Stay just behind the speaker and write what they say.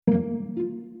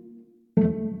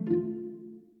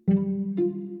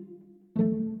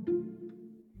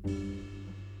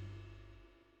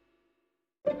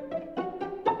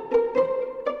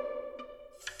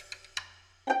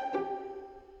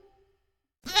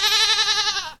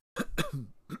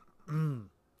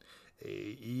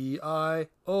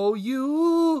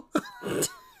CIOU.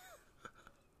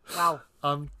 Wow.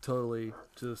 I'm totally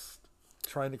just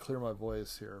trying to clear my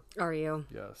voice here. Are you?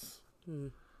 Yes.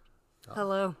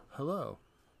 Hello. Hello.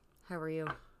 How are you?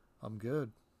 I'm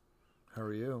good. How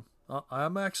are you?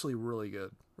 I'm actually really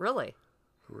good. Really?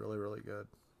 Really, really good.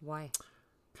 Why?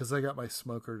 Because I got my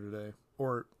smoker today.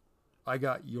 Or I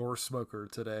got your smoker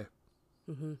today.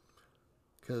 Mm-hmm.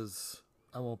 Because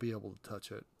I won't be able to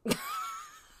touch it.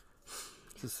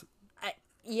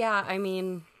 Yeah, I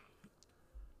mean,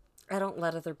 I don't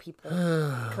let other people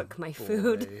cook my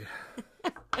food.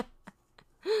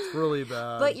 It's really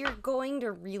bad. But you're going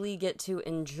to really get to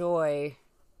enjoy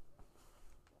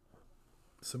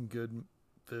some good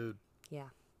food. Yeah.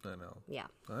 I know. Yeah.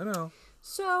 I know.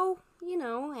 So,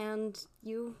 and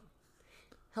you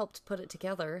helped put it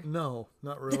together. No,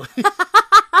 not really.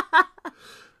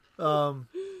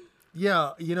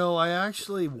 Yeah, I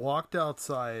actually walked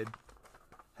outside,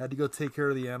 had to go take care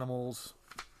of the animals.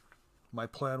 My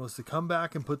plan was to come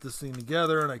back and put this thing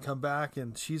together, and I come back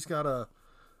and she's got a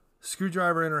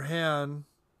screwdriver in her hand,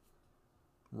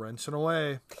 wrenching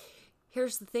away.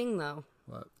 Here's the thing, though.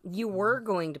 What? You were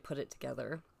going to put it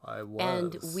together. I was.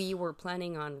 And we were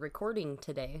planning on recording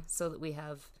today so that we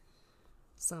have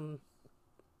some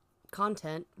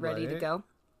content ready to go.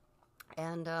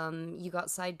 And you got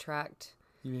sidetracked.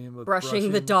 You mean with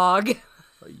brushing the dog?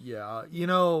 Yeah.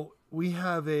 We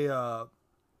have a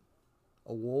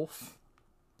wolf,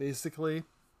 basically.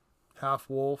 Half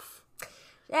wolf.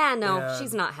 Yeah, no,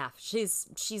 she's not half. She's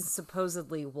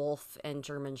supposedly wolf and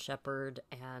German shepherd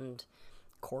and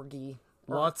corgi.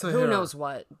 Lots of hair. Who knows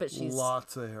what, but she's...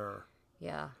 Lots of hair.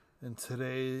 Yeah. And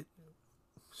today,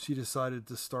 she decided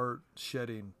to start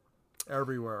shedding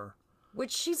everywhere.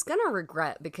 Which she's gonna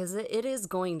regret, because it is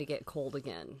going to get cold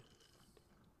again.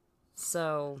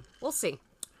 So, we'll see.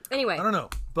 Anyway. I don't know,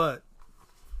 but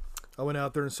I went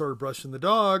out there and started brushing the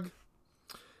dog.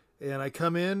 And I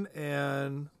come in,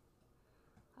 and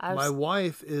my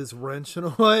wife is wrenching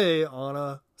away on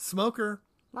a smoker.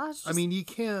 Well, I mean, you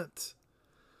can't...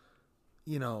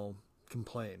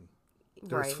 complain.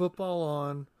 There's football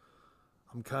on.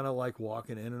 I'm kind of like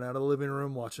walking in and out of the living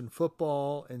room watching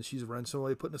football, and she's wrenching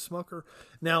away putting a smoker.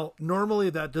 Now, normally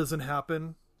that doesn't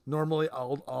happen. Normally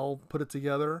I'll put it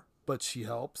together, but she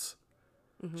helps.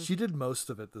 Mm-hmm. She did most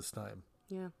of it this time.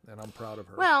 Yeah. And I'm proud of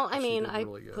her. Well, I mean, I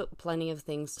put plenty of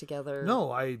things together. No,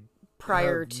 I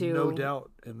prior have to no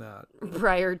doubt in that.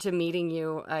 Prior to meeting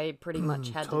you, I pretty much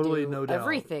had totally to do no doubt.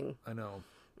 Everything. I know.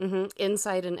 Mm-hmm.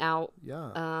 Inside and out.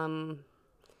 Yeah.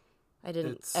 I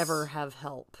didn't ever have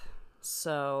help.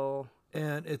 So.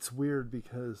 And it's weird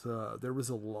because there was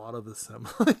a lot of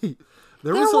assembly.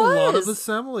 There was a lot of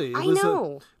assembly. I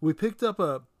know. We picked up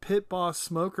a Pit Boss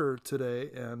smoker today,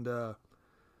 and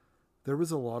there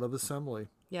was a lot of assembly.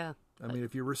 Yeah. I mean,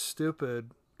 if you were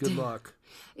stupid, good luck.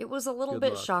 It was a little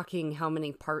bit shocking how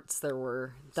many parts there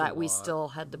were that we still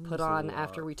had to put on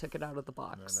after we took it out of the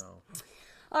box. I know.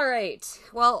 All right.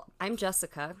 Well, I'm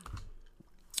Jessica.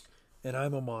 And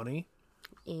I'm Amani.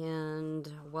 And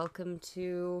welcome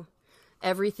to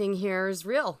Everything Here is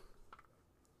Real.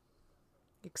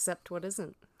 Except what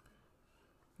isn't.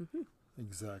 Mm-hmm.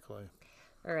 Exactly.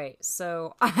 All right.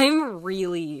 So I'm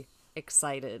really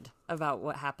excited about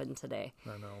what happened today.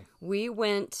 I know. We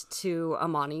went to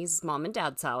Amani's mom and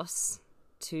dad's house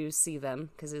to see them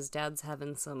because his dad's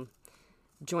having some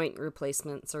joint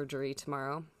replacement surgery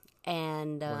tomorrow.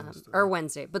 And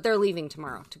Wednesday, but they're leaving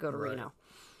tomorrow to go to Reno.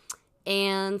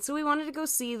 And so we wanted to go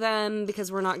see them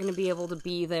because we're not going to be able to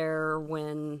be there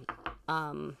when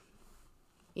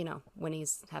when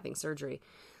he's having surgery.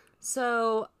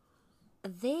 So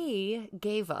they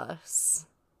gave us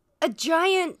a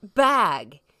giant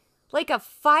bag, like a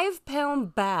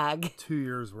 5-pound bag. 2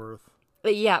 years worth.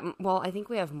 Yeah, well, I think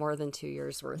we have more than 2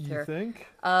 years worth here. You think?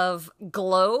 Of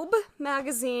Globe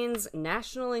magazines,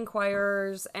 National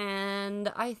Enquirers,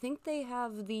 and I think they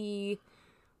have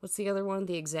what's the other one?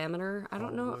 The Examiner. I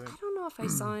don't know if I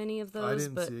saw any of those. I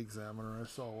didn't see Examiner. I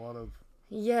saw a lot of.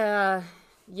 Yeah.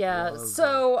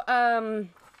 So,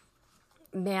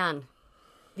 man,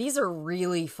 these are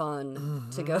really fun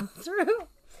to go through.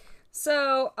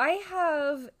 So I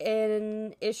have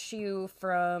an issue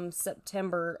from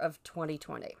September of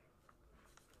 2020.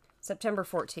 September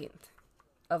 14th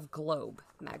of Globe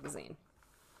magazine.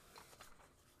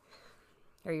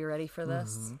 Are you ready for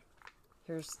this? Mm-hmm.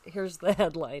 Here's the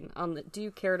headline. Do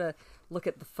you care to look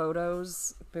at the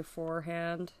photos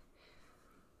beforehand?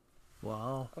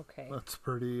 Wow. Okay. That's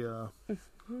pretty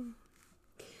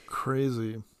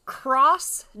crazy.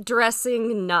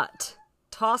 Cross-dressing nut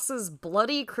tosses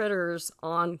bloody critters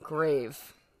on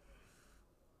grave.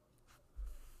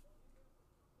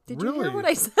 Did really? you hear what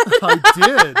I said?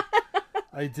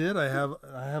 I did. I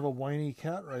have a whiny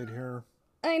cat right here.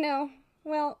 I know.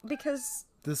 Well, because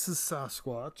this is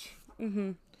Sasquatch.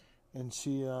 Mm-hmm. And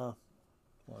she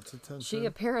wants attention. She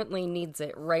apparently needs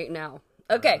it right now.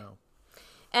 Okay.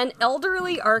 An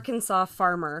elderly Arkansas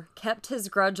farmer kept his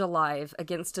grudge alive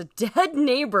against a dead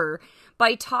neighbor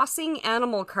by tossing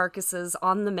animal carcasses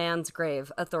on the man's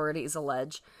grave, authorities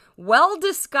allege, well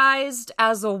disguised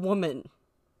as a woman.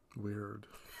 Weird.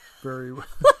 Very weird.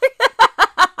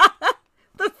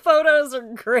 The photos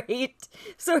are great.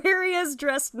 So here he is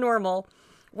dressed normal,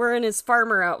 wearing his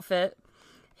farmer outfit.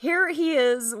 Here he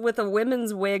is with a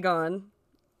women's wig on,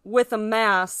 with a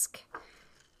mask,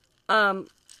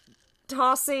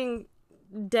 tossing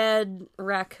dead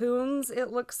raccoons,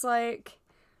 it looks like,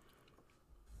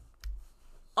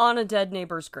 on a dead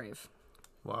neighbor's grave.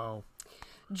 Wow.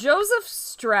 Joseph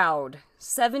Stroud,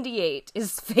 78,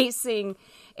 is facing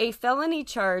a felony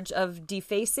charge of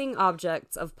defacing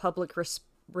objects of public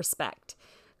respect.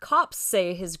 Cops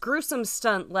say his gruesome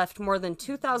stunt left more than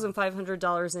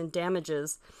 $2,500 in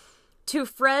damages to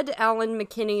Fred Allen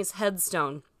McKinney's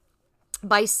headstone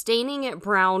by staining it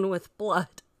brown with blood.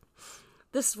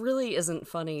 This really isn't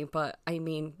funny, but I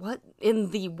mean, what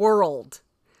in the world?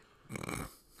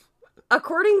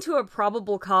 According to a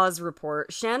probable cause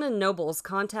report, Shannon Nobles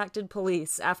contacted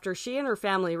police after she and her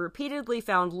family repeatedly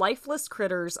found lifeless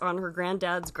critters on her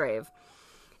granddad's grave,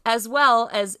 as well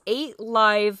as 8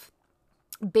 live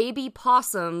baby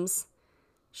possums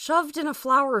shoved in a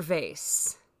flower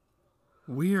vase.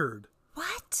 Weird.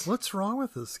 What? What's wrong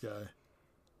with this guy?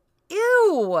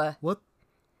 Ew. What?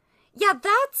 Yeah,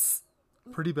 that's...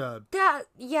 pretty bad.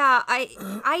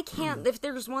 I can't. If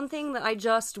there's one thing that I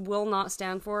just will not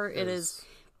stand for, it is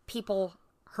people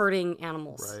hurting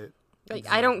animals. Right. Like,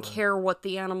 exactly. I don't care what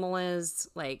the animal is.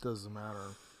 Like, doesn't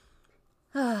matter.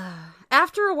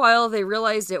 After a while, they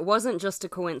realized it wasn't just a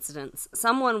coincidence.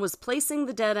 Someone was placing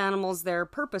the dead animals there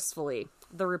purposefully,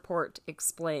 the report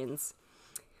explains.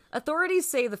 Authorities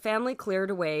say the family cleared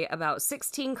away about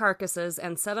 16 carcasses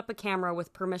and set up a camera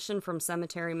with permission from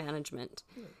cemetery management.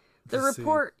 The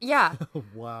report,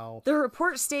 Wow. The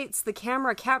report states the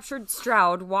camera captured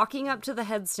Stroud walking up to the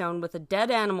headstone with a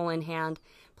dead animal in hand,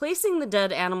 placing the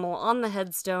dead animal on the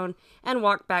headstone, and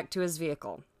walked back to his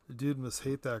vehicle. The dude must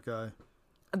hate that guy.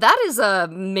 That is a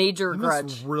major He grudge.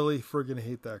 must really friggin'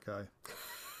 hate that guy.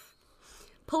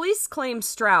 Police claim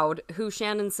Stroud, who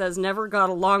Shannon says never got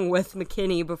along with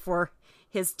McKinney before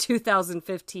his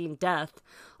 2015 death,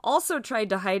 also tried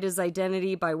to hide his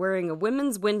identity by wearing a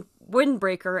women's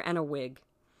windbreaker and a wig.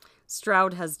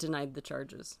 Stroud has denied the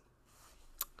charges.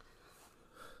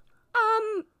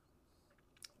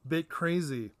 Bit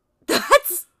crazy.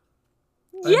 That's...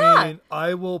 yeah. I mean,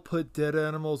 I will put dead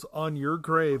animals on your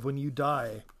grave when you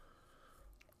die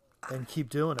and keep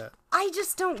doing it. I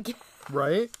just don't get...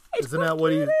 Right? Isn't that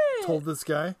what he told this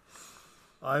guy?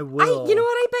 I will. You know what?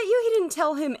 I bet you he didn't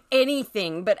tell him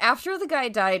anything, but after the guy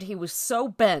died, he was so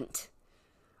bent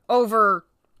over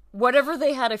whatever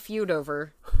they had a feud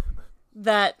over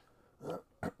that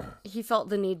he felt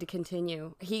the need to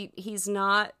continue. He's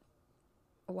not...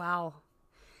 Wow.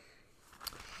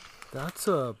 That's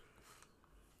a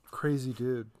crazy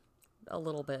dude. A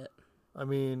little bit. I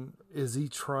mean, is he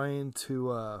trying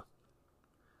to,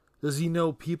 does he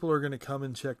know people are going to come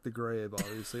and check the grave,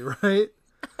 obviously, right?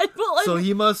 So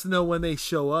he must know when they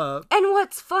show up. And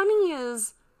what's funny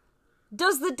is,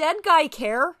 does the dead guy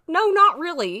care? No, not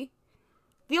really.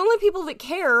 The only people that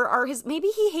care are his... Maybe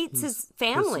he hates his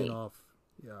family. Off.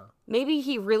 Yeah. Maybe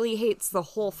he really hates the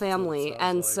whole family,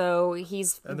 and so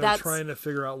he's... And they're trying to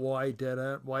figure out why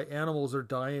animals are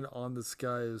dying on this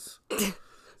guy's...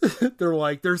 They're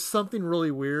like, there's something really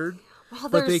weird,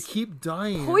 but they keep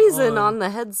dying. Poison on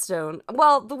the headstone.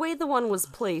 Well, the way the one was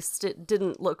placed, it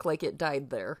didn't look like it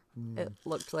died there. It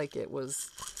looked like it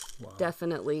was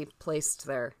definitely placed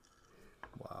there.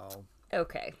 Wow.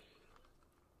 Okay.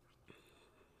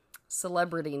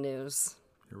 Celebrity news.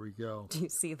 Here we go. Do you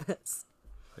see this?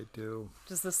 I do.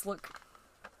 Does this look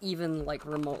even, like,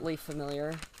 remotely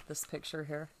familiar, this picture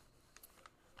here?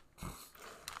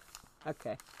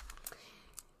 Okay.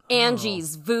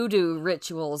 Angie's voodoo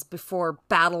rituals before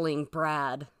battling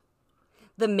Brad.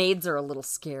 The maids are a little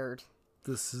scared.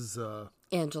 This is,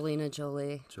 Angelina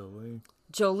Jolie. Jolie.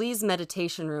 Jolie's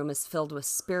meditation room is filled with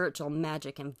spiritual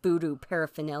magic and voodoo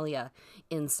paraphernalia.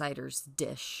 Insiders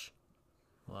dish.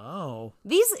 Wow.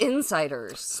 These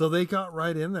insiders. So they got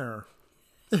right in there.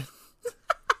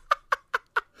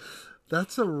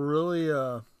 That's a really,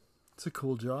 it's a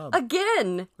cool job.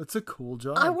 Again. It's a cool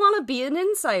job. I want to be an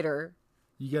insider.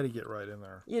 You got to get right in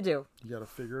there. You do. You got to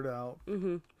figure it out.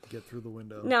 Get through the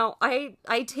window. Now, I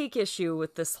take issue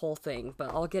with this whole thing, but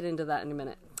I'll get into that in a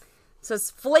minute. It says,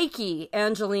 flaky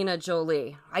Angelina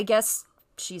Jolie. I guess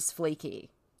she's flaky.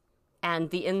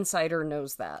 And the insider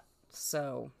knows that.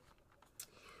 So,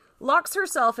 locks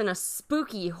herself in a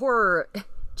spooky horror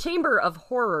chamber of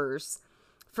horrors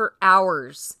for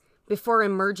hours before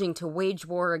emerging to wage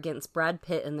war against Brad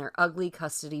Pitt in their ugly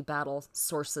custody battle,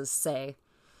 sources say.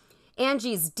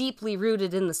 Angie's deeply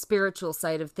rooted in the spiritual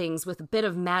side of things with a bit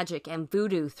of magic and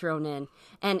voodoo thrown in,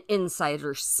 and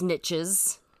insider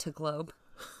snitches to Globe.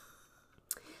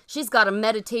 She's got a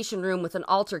meditation room with an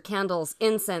altar, candles,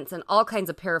 incense, and all kinds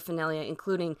of paraphernalia,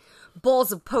 including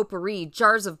bowls of potpourri,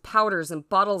 jars of powders, and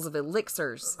bottles of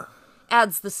elixirs.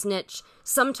 Adds the snitch,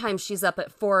 sometimes she's up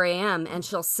at 4 a.m. and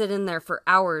she'll sit in there for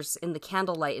hours in the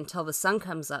candlelight until the sun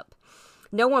comes up.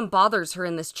 No one bothers her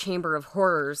in this chamber of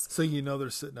horrors. So you know they're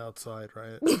sitting outside,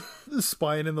 right?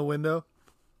 Spying in the window.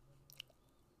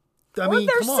 They're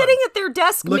sitting at their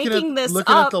desk looking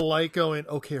at the light going,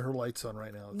 okay, her light's on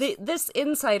right now. This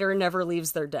insider never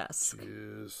leaves their desk.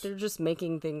 Jeez. They're just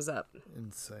making things up.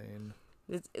 Insane.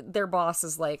 Their boss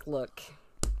is like, look.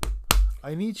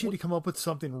 I need you to come up with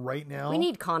something right now. We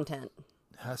need content.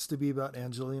 It has to be about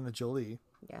Angelina Jolie.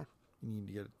 Yeah. You need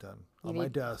to get it done. On my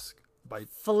desk. By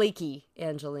flaky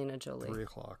Angelina Jolie. 3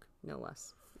 o'clock. No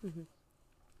less. Mm-hmm.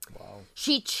 Wow.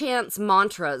 She chants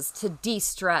mantras to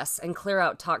de-stress and clear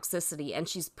out toxicity, and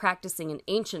she's practicing an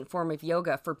ancient form of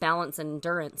yoga for balance and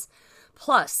endurance.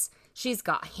 Plus, she's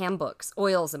got handbooks,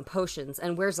 oils, and potions,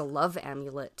 and wears a love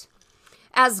amulet.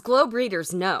 As Globe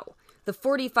readers know, the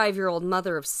 45-year-old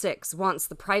mother of 6 wants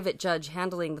the private judge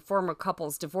handling the former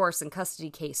couple's divorce and custody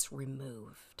case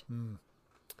removed.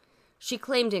 She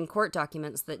claimed in court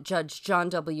documents that Judge John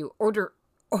W.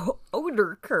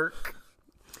 Oderkirk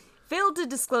failed to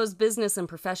disclose business and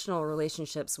professional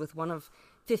relationships with one of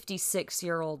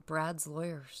 56-year-old Brad's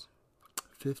lawyers.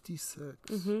 56?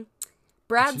 Mm-hmm.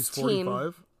 Brad's she's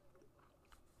 45?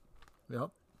 team... Yep.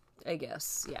 I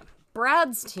guess, yeah.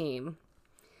 Brad's team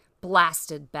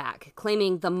blasted back,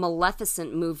 claiming the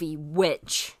Maleficent movie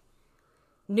Witch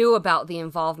knew about the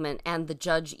involvement, and the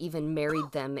judge even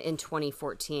married them in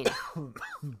 2014.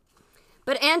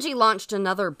 But Angie launched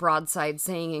another broadside,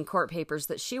 saying in court papers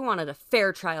that she wanted a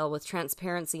fair trial with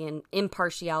transparency and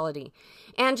impartiality.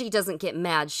 Angie doesn't get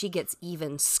mad, she gets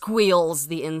even, squeals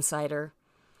the insider.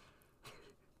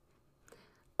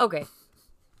 Okay,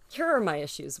 here are my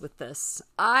issues with this.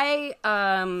 I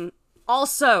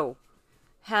also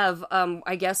have,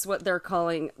 I guess what they're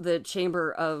calling the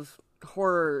Chamber of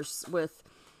Horrors with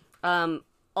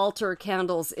altar,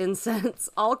 candles, incense,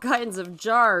 all kinds of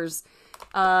jars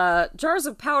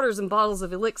of powders and bottles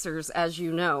of elixirs, as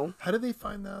you know. How did they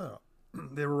find that out?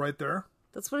 They were right there?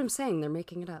 That's what I'm saying. They're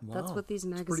making it up. Wow, that's what these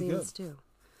magazines do.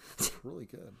 It's really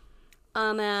good.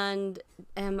 And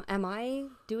am I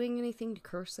doing anything to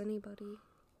curse anybody?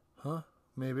 Huh?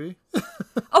 Maybe.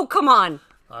 Oh, come on!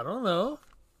 I don't know.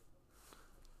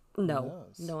 No.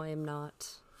 Yes. No, I am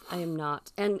not. I am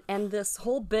not. And this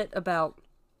whole bit about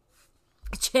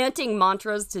chanting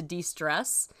mantras to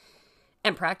de-stress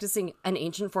and practicing an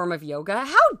ancient form of yoga.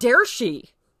 How dare she?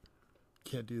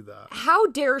 Can't do that. How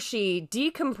dare she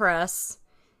decompress,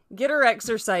 get her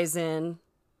exercise in,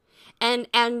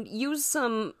 and use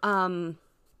some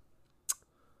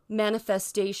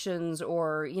manifestations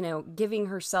or, giving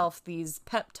herself these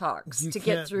pep talks to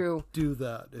get through. Do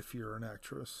that if you're an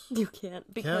actress. You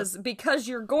can't because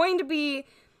you're going to be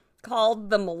called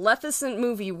the Maleficent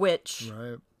movie witch.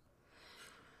 Right.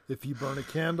 If you burn a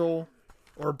candle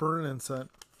or burn an incense.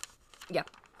 Yeah.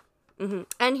 Mm-hmm.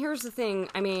 And here's the thing.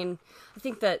 I mean, I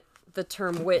think that the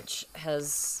term witch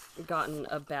has gotten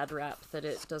a bad rap that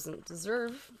it doesn't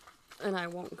deserve. And I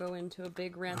won't go into a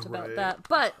big rant about that.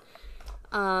 But,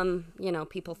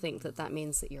 people think that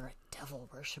means that you're a devil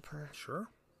worshiper. Sure.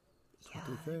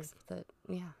 That's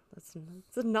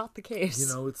not the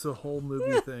case. It's a whole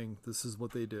movie thing. This is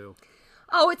what they do.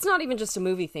 Oh, it's not even just a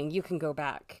movie thing. You can go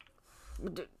back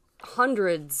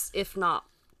hundreds, if not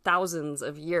thousands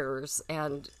of years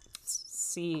and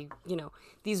see,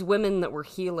 these women that were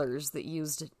healers that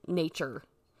used nature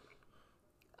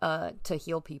to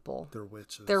heal people. They're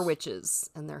witches. They're witches,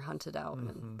 and they're hunted out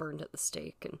and burned at the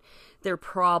stake. And they're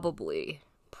probably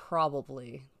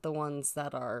the ones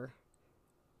that are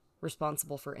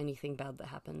responsible for anything bad that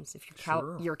happens. If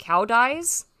your cow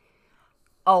dies,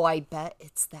 oh, I bet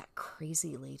it's that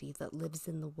crazy lady that lives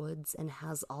in the woods and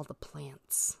has all the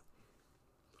plants.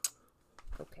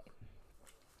 Okay.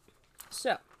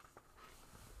 So,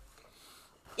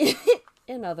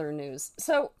 in other news,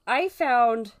 I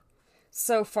found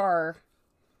so far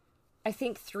I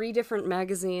think 3 different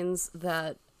magazines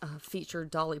that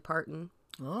featured Dolly Parton.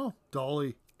 Oh,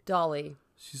 Dolly. Dolly.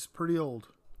 She's pretty old.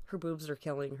 Her boobs are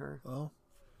killing her. Oh.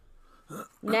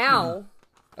 Now,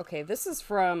 okay, this is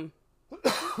from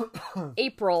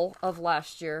April of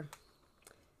last year.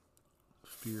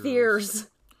 Fears.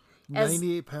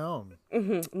 98 pound.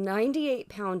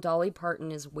 98-pound Dolly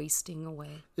Parton is wasting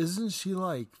away. Isn't she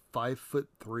like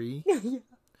 5'3"? Yeah.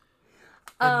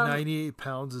 And 98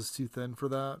 pounds is too thin for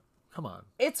that? Come on.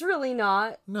 It's really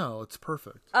not. No, it's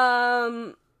perfect.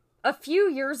 A few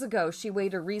years ago, she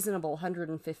weighed a reasonable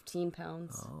 115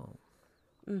 pounds. Oh.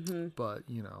 Mm-hmm. But,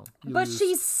 you know.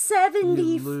 She's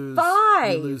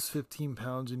 75. You lose 15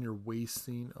 pounds and you're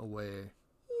wasting away.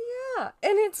 Yeah.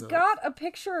 And it's got a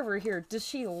picture of her here. Does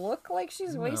she look like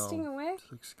she's wasting away? She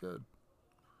looks good.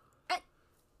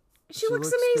 She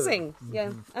looks amazing. Mm-hmm.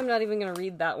 Yeah. I'm not even going to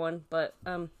read that one. But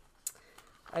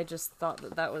I just thought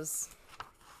that was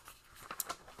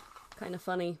kind of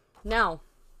funny. Now.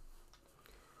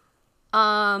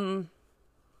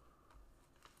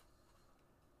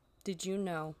 Did you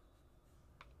know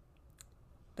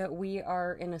that we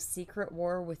are in a secret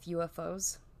war with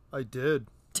UFOs? I did.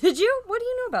 Did you? What do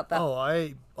you know about that? Oh,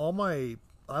 I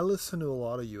listen to a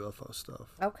lot of UFO stuff.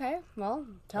 Okay, well,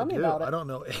 tell me about it. I don't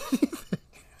know anything.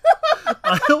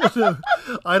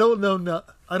 I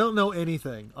don't know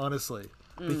anything, honestly,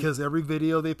 because every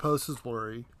video they post is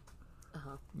blurry.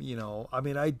 You know, I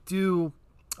mean, I've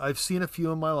seen a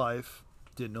few in my life,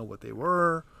 didn't know what they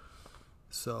were,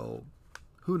 so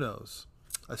who knows?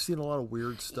 I've seen a lot of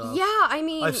weird stuff. Yeah, I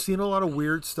mean, I've seen a lot of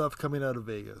weird stuff coming out of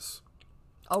Vegas.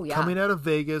 Oh, yeah. Coming out of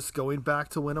Vegas, going back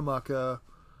to Winnemucca,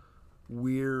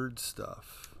 weird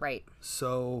stuff. Right.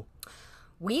 So,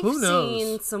 we've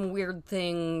seen some weird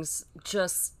things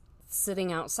just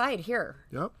sitting outside here.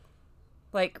 Yep.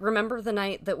 Like, remember the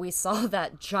night that we saw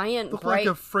that giant looked like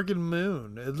a friggin'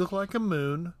 moon. It looked like a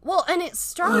moon. Well, and it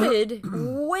started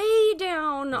way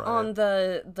down on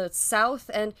the south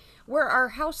end where our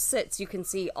house sits. You can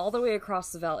see all the way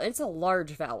across the valley. It's a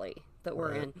large valley that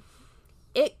we're in.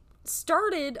 It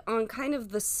started on kind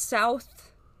of the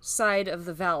south side of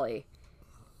the valley,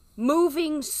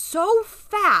 moving so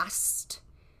fast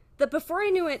that before I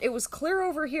knew it, it was clear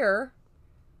over here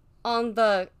on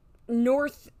the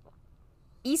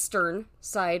northeastern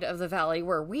side of the valley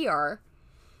where we are,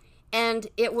 and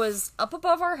it was up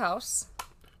above our house.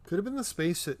 Could have been the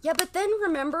space. Yeah, but then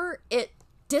remember, it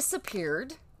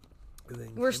disappeared.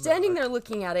 We're standing there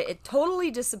looking at it. It totally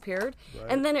disappeared,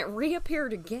 and then it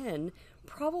reappeared again.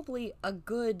 Probably a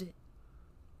good,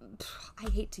 I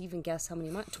hate to even guess how many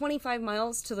miles, 25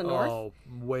 miles to the north. Oh,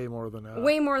 way more than that.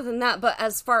 Way more than that, but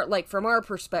as far, like, from our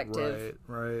perspective.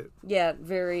 Right. Yeah,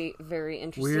 very, very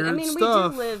interesting. Weird we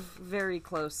stuff. do live very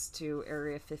close to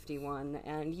Area 51,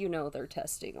 and you know they're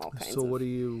testing all kinds of... So what do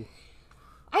you...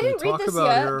 I didn't read this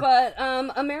yet, but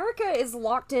America is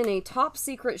locked in a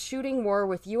top-secret shooting war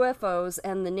with UFOs,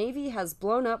 and the Navy has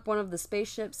blown up one of the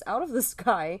spaceships out of the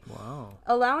sky,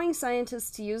 allowing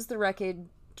scientists to use the wreckage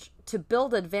to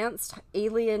build advanced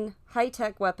alien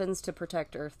high-tech weapons to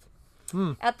protect Earth.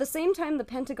 At the same time, the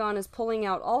Pentagon is pulling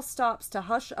out all stops to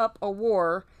hush up a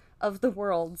war of the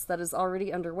worlds that is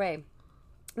already underway.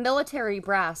 Military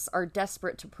brass are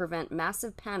desperate to prevent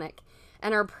massive panic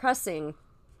and are pressing...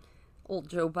 old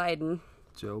Joe Biden.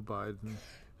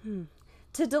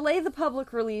 To delay the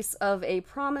public release of a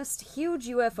promised huge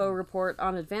UFO report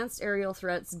on advanced aerial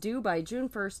threats due by June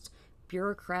 1st,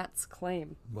 bureaucrats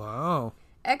claim. Wow.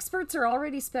 Experts are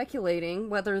already speculating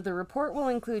whether the report will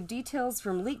include details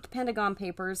from leaked Pentagon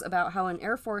papers about how an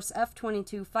Air Force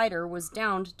F-22 fighter was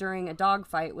downed during a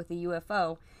dogfight with a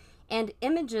UFO, and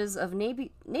images of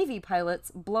Navy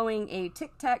pilots blowing a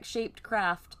tic-tac-shaped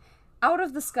craft out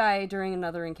of the sky during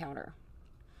another encounter.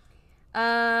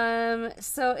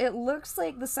 So it looks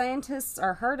like the scientists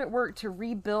are hard at work to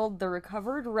rebuild the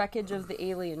recovered wreckage of the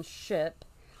alien ship.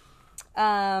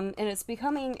 And it's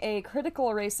becoming a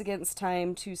critical race against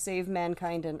time to save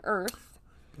mankind and Earth.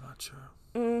 Gotcha.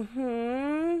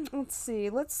 Let's see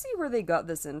where they got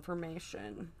this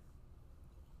information.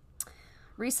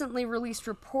 Recently released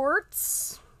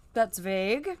reports. That's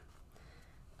vague.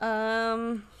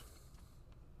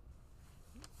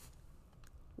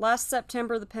 Last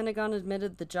September, the Pentagon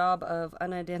admitted the job of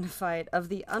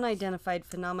the Unidentified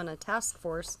Phenomena Task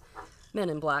Force,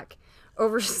 Men in Black,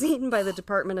 overseen by the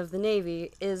Department of the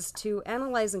Navy, is to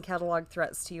analyze and catalog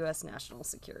threats to U.S. national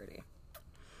security.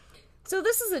 So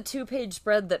this is a 2-page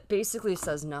spread that basically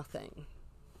says nothing.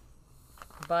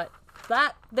 But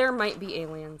there might be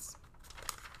aliens.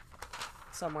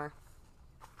 Somewhere.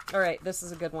 Alright, this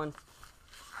is a good one.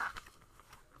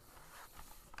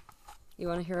 You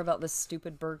want to hear about this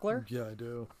stupid burglar? Yeah, I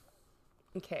do.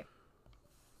 Okay.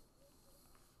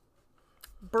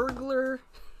 Burglar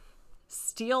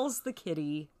steals the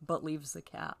kitty, but leaves the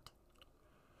cat.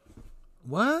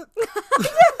 What?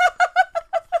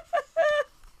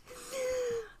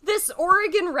 This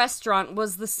Oregon restaurant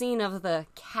was the scene of the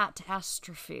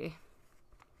catastrophe.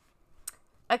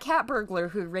 A cat burglar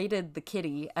who raided the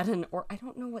kitty at an... I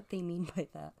don't know what they mean by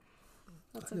that.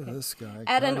 That's okay. Yeah, this guy.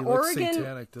 At God, an he looks Oregon...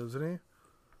 satanic, doesn't he?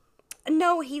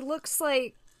 No, he looks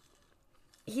like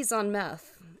he's on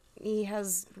meth. He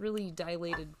has really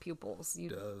dilated pupils.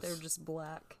 They're just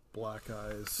black. Black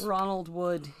eyes. Ronald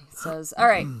Wood says, all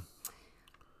right.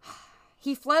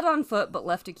 He fled on foot but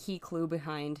left a key clue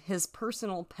behind, his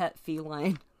personal pet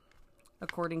feline,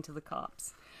 according to the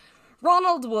cops.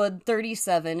 Ronald Wood,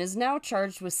 37, is now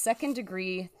charged with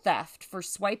second-degree theft for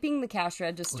swiping the cash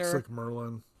register. Looks like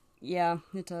Merlin. Yeah,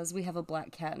 it does. We have a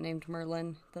black cat named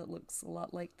Merlin that looks a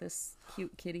lot like this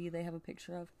cute kitty they have a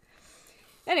picture of.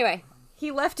 Anyway,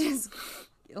 he left his...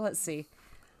 Let's see.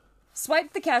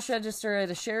 Swiped the cash register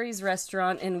at a Sherry's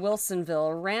restaurant in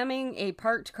Wilsonville, ramming a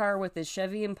parked car with his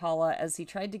Chevy Impala as he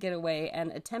tried to get away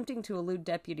and attempting to elude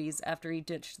deputies after he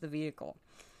ditched the vehicle.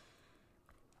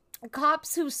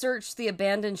 Cops who searched the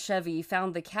abandoned Chevy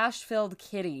found the cash-filled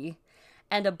kitty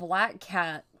and a black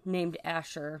cat named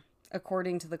Asher,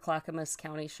 according to the Clackamas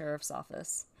County Sheriff's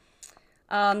Office.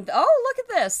 Look at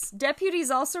this. Deputies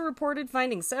also reported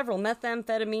finding several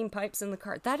methamphetamine pipes in the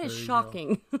car. That is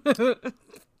shocking.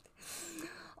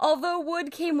 Although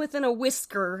Wood came within a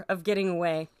whisker of getting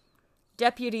away,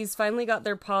 deputies finally got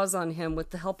their paws on him with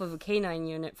the help of a canine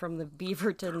unit from the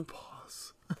Beaverton...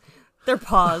 Their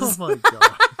paws. Oh my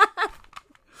god.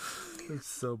 It's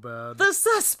so bad. The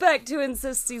suspect, who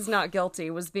insists he's not guilty,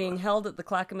 was being held at the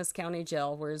Clackamas County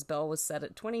Jail, where his bail was set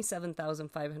at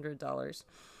 $27,500.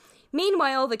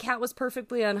 Meanwhile, the cat was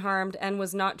perfectly unharmed and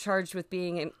was not charged with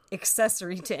being an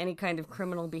accessory to any kind of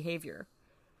criminal behavior.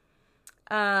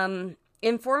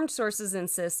 Informed sources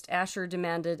insist Asher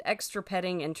demanded extra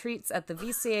petting and treats at the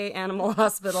VCA Animal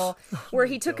Hospital, where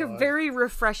he took a very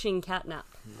refreshing cat nap.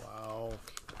 Wow.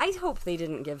 I hope they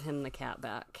didn't give him the cat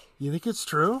back. You think it's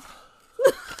true?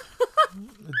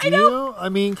 Do you? I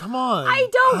mean, come on. I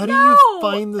don't know. How do you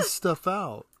find this stuff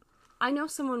out? I know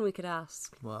someone we could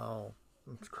ask. Wow.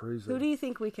 That's crazy. Who do you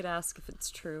think we could ask if it's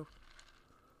true?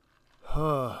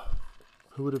 Who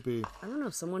would it be? I don't know.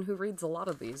 Someone who reads a lot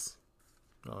of these.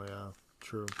 Oh, yeah.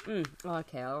 True.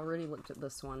 Okay, I already looked at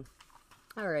this one.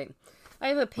 All right. I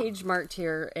have a page marked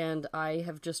here, and I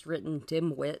have just written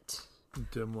dimwit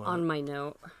on my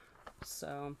note.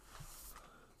 So...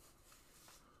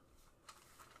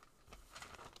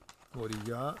 What do you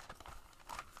got?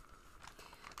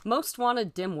 Most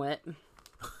wanted dimwit.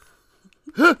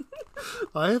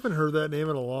 I haven't heard that name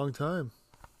in a long time.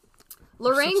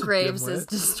 Lorraine Graves is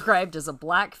described as a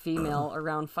black female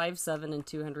around 5'7" and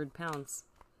 200 pounds.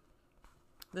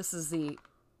 This is a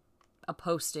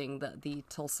posting that the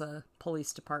Tulsa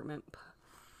Police Department...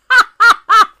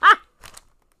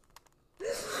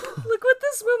 Look what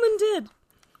this woman did.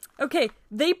 Okay,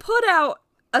 they put out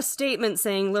a statement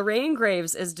saying Lorraine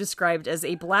Graves is described as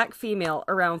a black female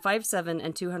around 5'7"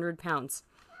 and 200 pounds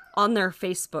on their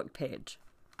Facebook page.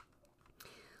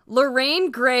 Lorraine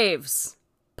Graves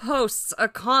posts a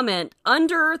comment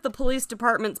under the police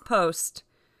department's post.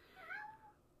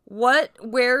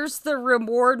 Where's the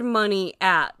reward money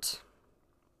at?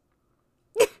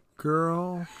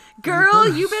 Girl,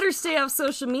 you better stay off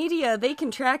social media. They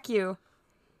can track you.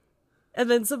 And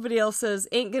then somebody else says,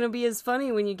 ain't gonna be as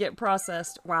funny when you get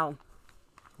processed. Wow.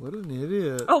 What an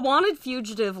idiot. A wanted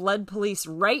fugitive led police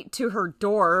right to her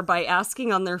door by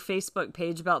asking on their Facebook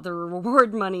page about the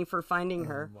reward money for finding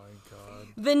her. Oh my god.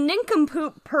 The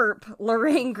nincompoop perp,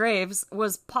 Lorraine Graves,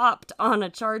 was popped on a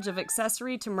charge of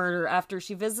accessory to murder after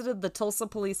she visited the Tulsa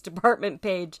Police Department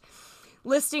page,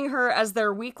 listing her as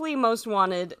their weekly most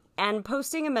wanted and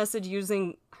posting a message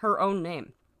using her own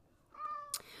name.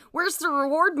 Where's the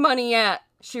reward money at?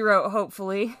 She wrote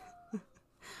hopefully.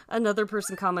 Another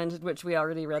person commented, which we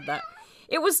already read that.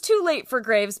 It was too late for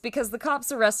Graves because the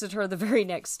cops arrested her the very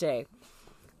next day.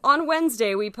 On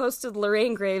Wednesday, we posted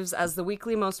Lorraine Graves as the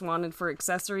weekly most wanted for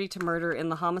accessory to murder in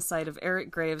the homicide of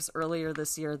Eric Graves earlier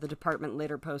this year, the department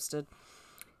later posted.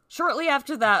 Shortly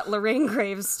after that, Lorraine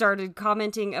Graves started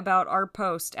commenting about our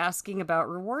post, asking about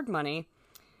reward money.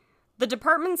 The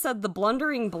department said the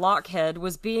blundering blockhead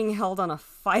was being held on a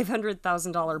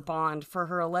 $500,000 bond for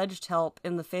her alleged help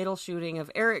in the fatal shooting of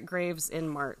Eric Graves in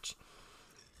March.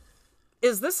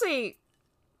 Is this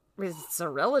it's a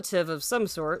relative of some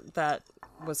sort that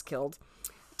was killed.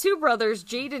 two brothers,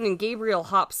 Jaden and Gabriel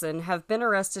Hobson, have been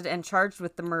arrested and charged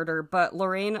with the murder, but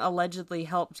Lorraine allegedly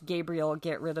helped Gabriel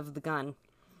get rid of the gun.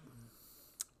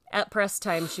 At press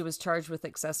time, she was charged with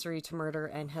accessory to murder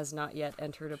and has not yet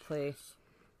entered a plea.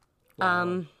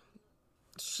 Wow.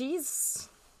 She's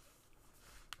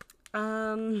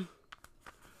not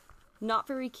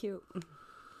very cute.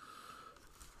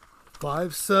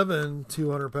 5'7",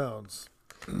 200 pounds.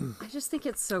 I just think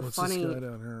it's so What's funny this guy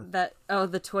down here? that,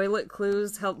 the toilet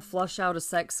clues help flush out a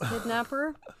sex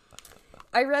kidnapper.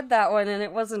 I read that one and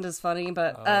it wasn't as funny,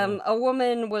 but a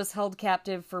woman was held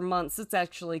captive for months. It's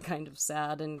actually kind of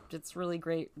sad, and it's really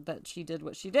great that she did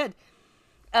what she did.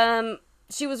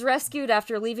 She was rescued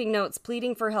after leaving notes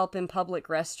pleading for help in public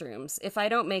restrooms. "If I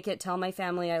don't make it, tell my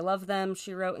family I love them,"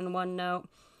 she wrote in one note.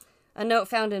 A note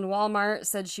found in Walmart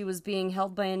said she was being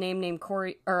held by a man named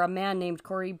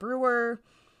Corey Brewer,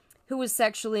 who was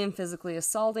sexually and physically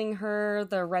assaulting her.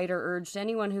 The writer urged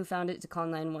anyone who found it to call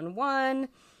 911,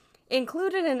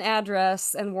 included an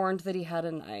address, and warned that he had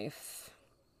a knife.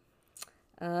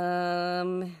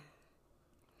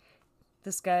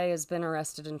 This guy has been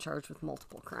arrested and charged with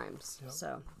multiple crimes. Yep.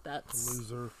 So that's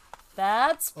loser.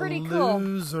 That's pretty cool.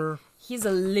 Loser. He's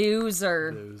a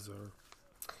loser. Loser.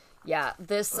 Yeah,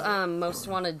 this Most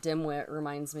Wanted dimwit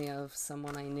reminds me of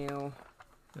someone I knew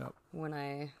when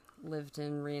I lived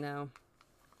in Reno.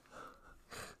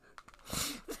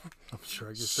 I'm sure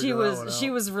I could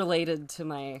she was related to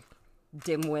my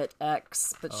dimwit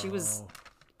ex, but she was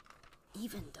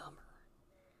even dumber.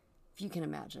 If you can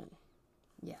imagine.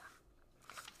 Yeah.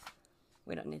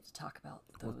 We don't need to talk about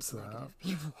those negative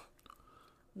people.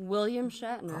 William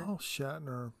Shatner. Oh,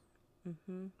 Shatner.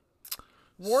 Mm-hmm.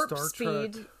 Warp Star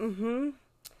Speed. Trek. Mm-hmm.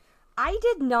 I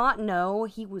did not know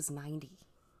he was 90.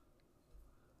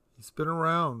 He's been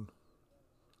around.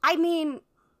 I mean,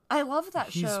 I love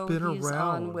that show He's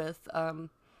around. On with.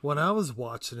 When I was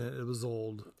watching it, it was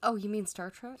old. Oh, you mean Star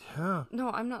Trek? Yeah.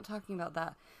 No, I'm not talking about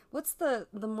that. What's the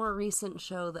more recent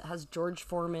show that has George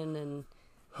Foreman and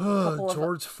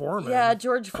George Foreman? Yeah,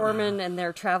 George Foreman, and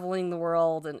they're traveling the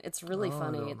world, and it's really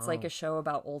funny. It's like a show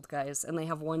about old guys, and they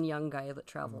have one young guy that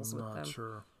travels with them. Not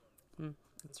sure.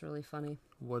 It's really funny.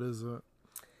 What is it?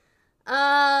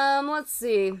 Let's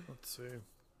see.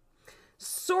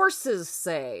 Sources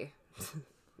say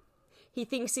he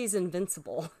thinks he's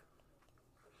invincible.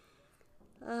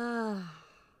 Let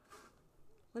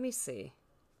me see.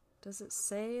 Does it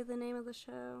say the name of the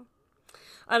show?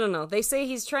 I don't know. They say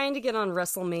he's trying to get on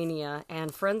WrestleMania,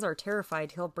 and friends are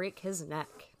terrified he'll break his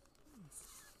neck.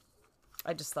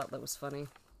 I just thought that was funny.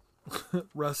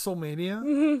 WrestleMania?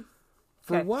 Mm-hmm.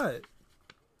 For what?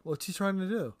 What's he trying to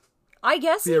do? I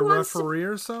guess he wants to be a referee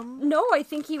or something? No, I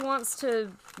think he wants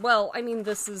to... Well, I mean,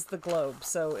 this is the Globe,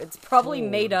 so it's probably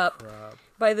made up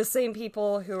by the same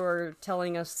people who are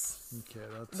telling us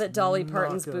that Dolly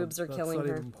Parton's boobs are killing her.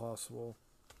 That's not even possible.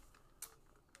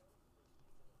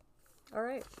 All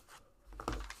right.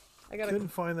 Couldn't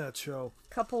find that show.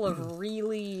 Couple of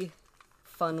really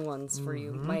fun ones for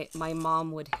you. My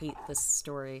mom would hate this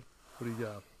story. What do you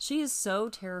got? She is so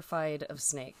terrified of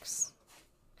snakes.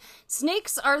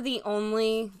 Snakes are the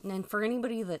only, and for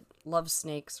anybody that loves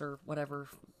snakes or whatever,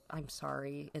 I'm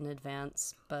sorry in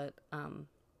advance, but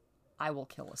I will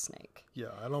kill a snake.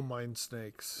 Yeah, I don't mind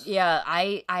snakes. Yeah,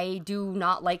 I do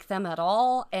not like them at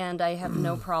all, and I have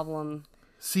no problem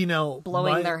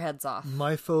blowing their heads off.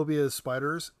 My phobia is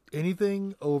spiders.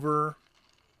 Anything over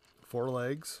 4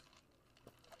 legs,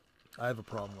 I have a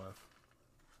problem with.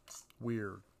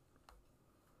 Weird.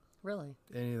 Really?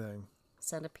 Anything.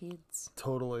 Centipedes?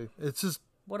 Totally. It's just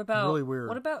really weird.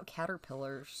 What about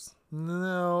caterpillars?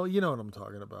 No, you know what I'm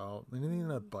talking about. Anything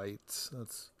that bites.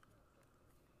 That's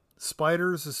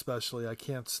spiders especially, I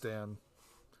can't stand.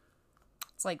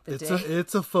 It's like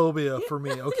it's a phobia for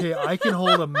me. Okay, I can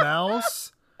hold a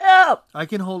mouse. I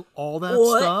can hold all that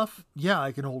stuff. Yeah,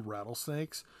 I can hold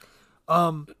rattlesnakes.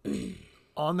 On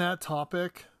that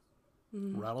topic,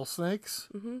 rattlesnakes.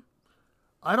 Mm-hmm.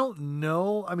 I don't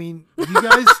know. I mean, you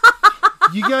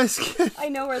guys can, I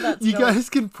know where that's going. Guys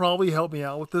can probably help me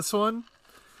out with this one.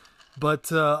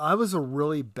 But I was a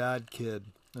really bad kid.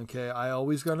 Okay, I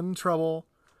always got in trouble.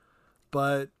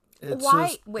 But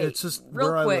it's just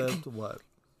real where quick. I lived. What?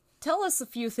 Tell us a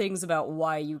few things about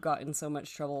why you got in so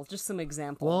much trouble. Just some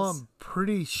examples. Well, I'm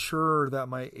pretty sure that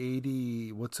my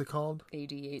what's it called?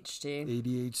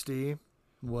 ADHD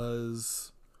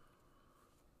was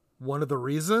one of the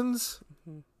reasons.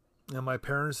 Mm-hmm. And my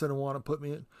parents didn't want to put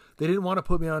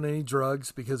me on any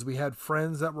drugs because we had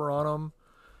friends that were on them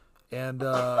and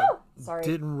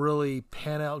didn't really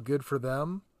pan out good for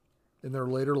them in their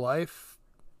later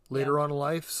on in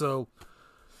life. So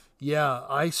Yeah,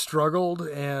 I struggled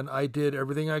and I did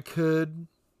everything I could,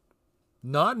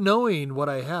 not knowing what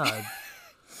I had.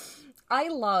 I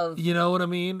love... You know what I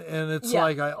mean? And it's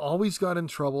like I always got in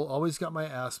trouble, always got my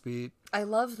ass beat. I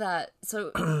love that.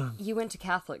 So you went to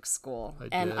Catholic school.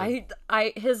 I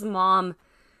did. His mom...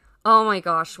 Oh my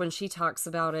gosh, when she talks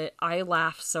about it, I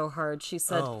laugh so hard. She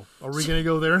said... Oh, are we going to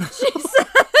go there?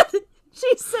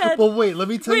 She said... Well, wait, let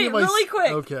me tell you my... really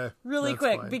quick. Okay. Really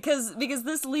quick, fine. because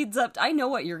this leads up... I know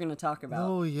what you're going to talk about.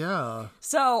 Oh, yeah.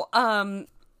 So,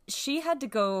 she had to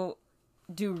go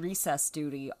do recess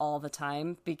duty all the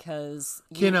time because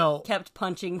kept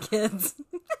punching kids.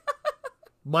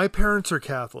 My parents are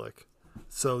Catholic,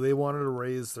 so they wanted to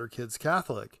raise their kids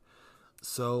Catholic.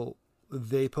 So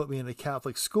they put me in a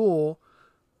Catholic school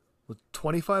with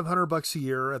 $2,500 a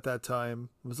year at that time.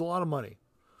 It was a lot of money.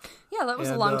 Yeah, that was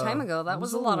a long time ago. That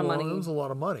was a lot of money. It was a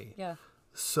lot of money. Yeah.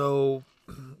 So,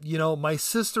 my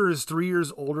sister is 3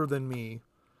 years older than me.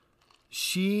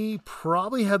 She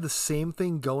probably had the same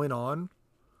thing going on,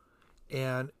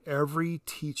 and every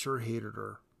teacher hated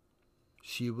her.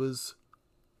 She was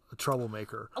a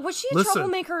troublemaker. Was she a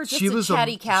troublemaker or just a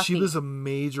chatty Cathy? She was a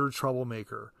major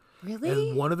troublemaker. Really?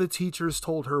 And one of the teachers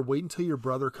told her, wait until your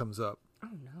brother comes up. Oh,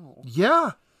 no.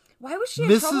 Yeah. Why was she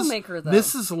a troublemaker, though?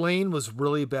 Mrs. Lane was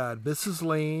really bad. Mrs.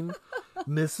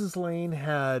 Lane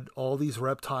had all these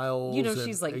reptiles.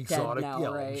 She's like exotic, dead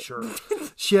now, right? I'm sure.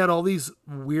 She had all these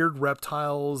weird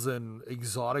reptiles and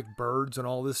exotic birds and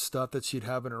all this stuff that she'd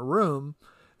have in her room,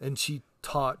 and she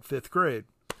taught 5th grade.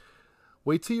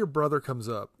 Wait till your brother comes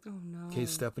up. Oh, no. Okay,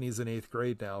 Stephanie's in 8th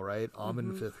grade now, right? I'm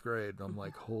in 5th grade. And I'm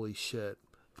like, holy shit.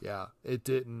 Yeah, it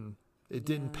didn't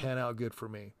pan out good for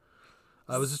me.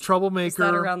 I was a troublemaker. Is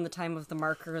that around the time of the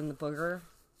marker and the booger?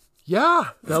 Yeah,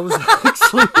 that was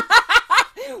actually...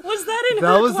 Was that in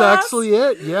her That was class? actually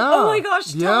it, yeah. Oh my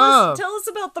gosh, tell us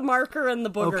about the marker and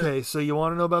the booger. Okay, so you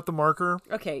want to know about the marker?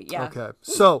 Okay, yeah. Okay,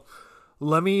 so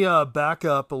let me back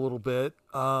up a little bit.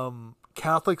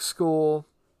 Catholic school,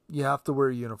 you have to wear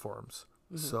uniforms.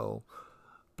 Mm-hmm. So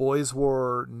boys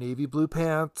wore navy blue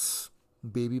pants,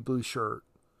 baby blue shirt.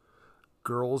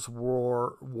 Girls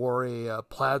wore a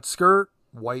plaid skirt,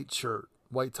 white shirt,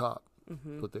 white top.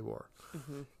 Mm-hmm. What they wore.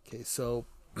 Mm-hmm. Okay, so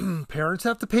parents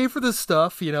have to pay for this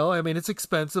stuff, I mean, it's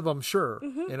expensive, I'm sure.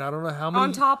 Mm-hmm. And I don't know how many...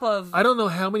 On top of... I don't know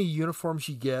how many uniforms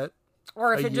you get.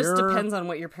 Or if it just depends on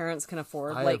what your parents can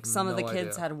afford. Like, some of the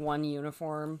kids idea. had one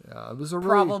uniform. Yeah, it was a really...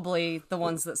 Probably the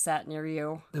ones that sat near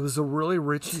you. It was a really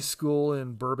richy school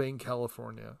in Burbank,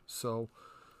 California. So...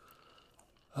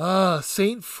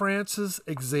 St. Francis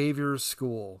Xavier's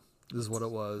School is what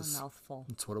it was. A mouthful.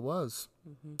 That's what it was.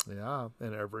 Mm-hmm. Yeah,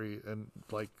 and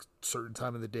like certain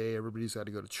time of the day, everybody's got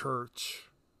to go to church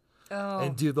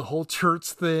and do the whole church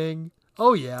thing.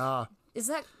 Oh yeah. Is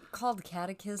that called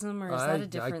catechism or is that a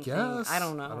different thing? I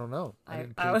don't know. I don't know. I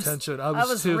didn't pay was, attention. I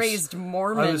was raised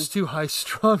Mormon. I was too high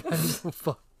strung.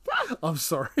 I'm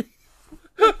sorry.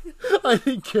 I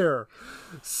didn't care.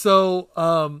 So,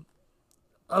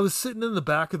 I was sitting in the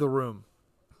back of the room.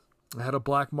 I had a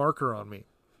black marker on me.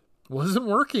 Wasn't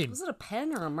working. Was it a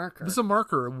pen or a marker? It was a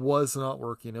marker. It was not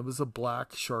working. It was a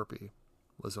black Sharpie.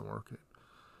 Wasn't working.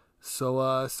 So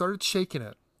I started shaking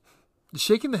it.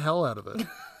 Shaking the hell out of it.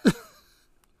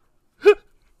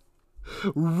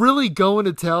 Really going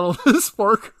to town on this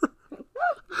marker.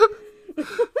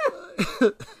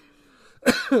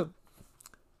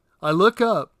 I look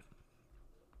up.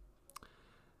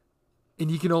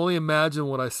 And you can only imagine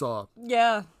what I saw.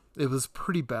 Yeah. It was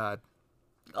pretty bad.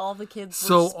 All the kids were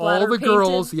So all the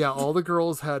girls, painted. all the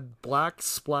girls had black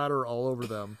splatter all over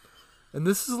them. And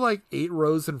this is like 8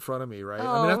 rows in front of me, right?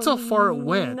 I mean, that's how far it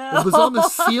went. No. It was on the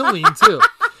ceiling, too.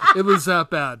 It was that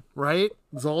bad, right? It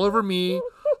was all over me,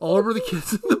 all over the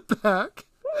kids in the back,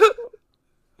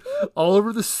 all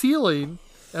over the ceiling,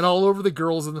 and all over the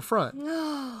girls in the front.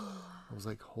 I was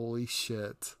like, holy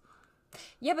shit.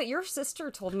 Yeah, but your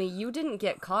sister told me you didn't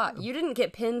get caught. You didn't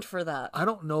get pinned for that. I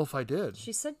don't know if I did.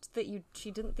 She said that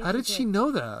she didn't think How did she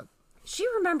know that? She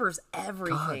remembers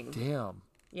everything. God damn.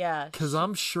 Yeah. Because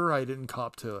I'm sure I didn't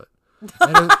cop to it.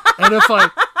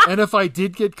 And if I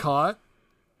did get caught,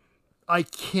 I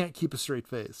can't keep a straight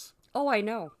face. Oh, I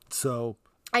know. So.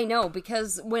 I know,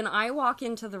 because when I walk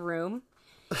into the room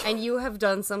and you have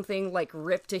done something like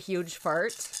ripped a huge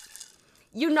fart,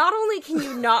 you not only can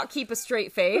you not keep a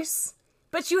straight face,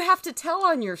 but you have to tell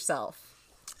on yourself.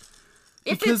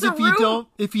 Because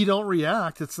if you don't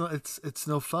react, it's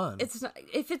no fun. It's not,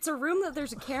 if it's a room that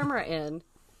there's a camera in,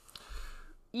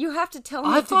 you have to tell me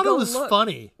I to thought go it was look.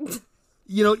 funny.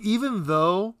 Even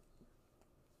though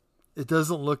it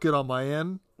doesn't look good on my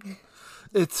end,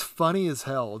 It's funny as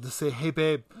hell to say, hey,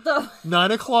 babe,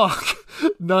 9 o'clock,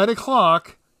 9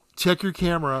 o'clock, check your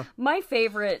camera. My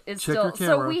favorite is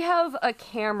so we have a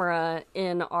camera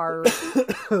in our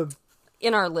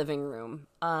living room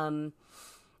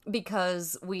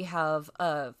because we have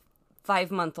a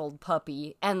 5-month-old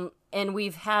puppy, and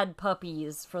we've had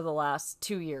puppies for the last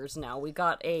 2 years now. We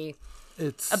got a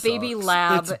baby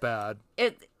lab. It's bad.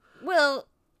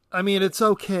 I mean, it's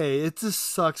okay. It just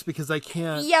sucks because I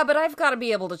can't. Yeah, but I've got to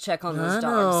be able to check on those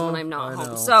dogs when I'm not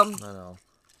home. So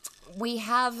we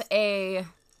have a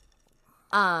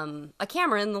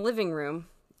camera in the living room,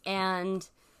 and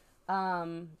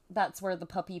that's where the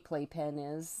puppy playpen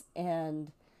is.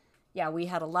 And yeah, we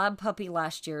had a lab puppy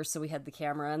last year, so we had the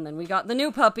camera, and then we got the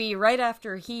new puppy right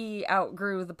after he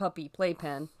outgrew the puppy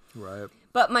playpen. Right.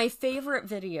 But my favorite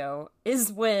video is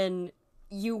when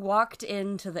you walked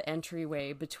into the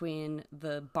entryway between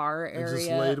the bar area. And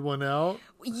just laid one out?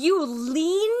 You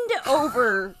leaned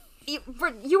over.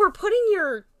 You were putting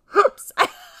your...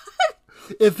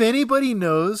 If anybody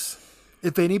knows,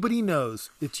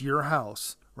 it's your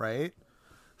house, right?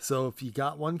 So if you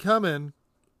got one coming,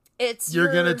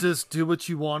 you're going to just do what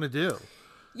you want to do.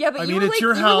 Yeah, but you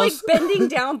were like bending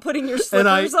down, putting your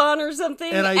slippers on or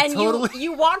something, and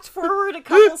you walked forward a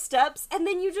couple steps, and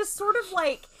then you just sort of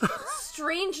like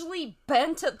strangely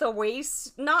bent at the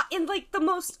waist, not in like the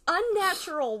most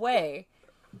unnatural way,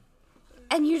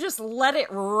 and you just let it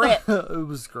rip. It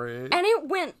was great, and it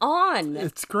went on.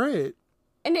 It's great,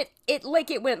 and it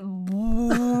went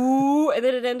boo, and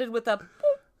then it ended with a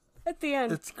boop at the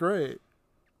end. It's great.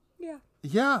 Yeah.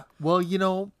 Yeah. Well,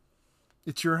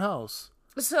 it's your house.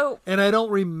 So, and I don't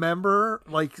remember,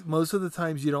 like, most of the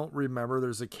times you don't remember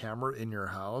there's a camera in your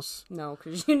house. No,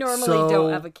 because you normally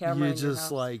don't have a camera in your house. You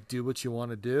just, like, do what you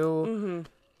want to do.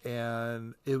 Mm-hmm.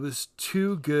 And it was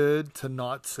too good to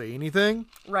not say anything.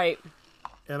 Right.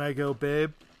 And I go,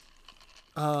 babe.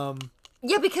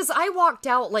 Yeah, because I walked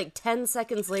out, like, 10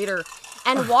 seconds later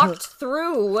and walked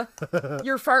through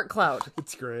your fart cloud.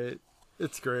 It's great.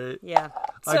 It's great. Yeah.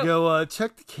 So, I go,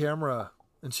 check the camera.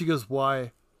 And she goes,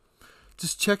 why?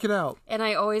 Just check it out. And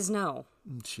I always know.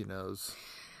 She knows.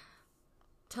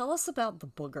 Tell us about the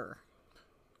booger.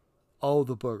 Oh,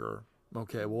 the booger.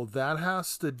 Okay, well, that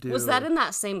has to do... Was that in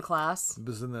that same class? It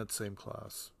was in that same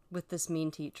class. With this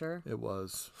mean teacher? It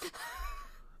was.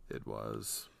 It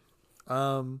was.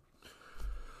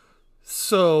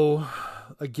 So,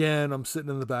 again, I'm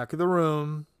sitting in the back of the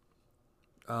room,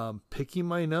 picking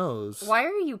my nose. Why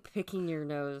are you picking your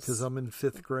nose? Because I'm in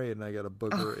 5th grade and I got a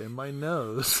booger in my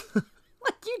nose.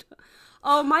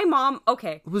 Oh, my mom.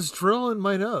 Okay, it was drilling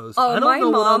my nose. Oh, my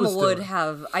mom would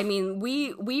have. I mean,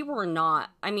 we were not.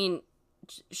 I mean,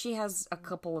 she has a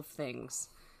couple of things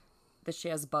that she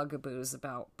has bugaboos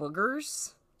about: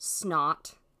 boogers,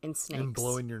 snot, and snakes. And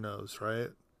blowing your nose,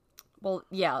 right? Well,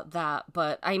 yeah, that.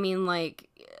 But I mean, like,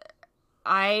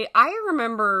 I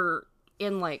remember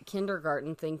in like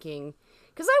kindergarten thinking,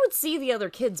 because I would see the other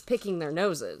kids picking their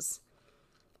noses.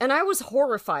 And I was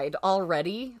horrified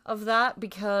already of that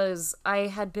because I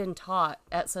had been taught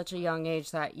at such a young age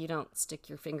that you don't stick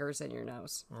your fingers in your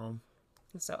nose.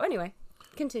 So anyway,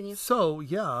 continue. So,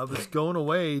 yeah, I was going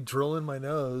away, drilling my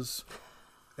nose.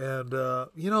 And,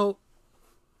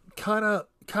 kind of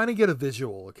get a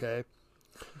visual, okay?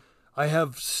 I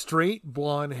have straight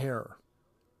blonde hair.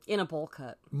 In a bowl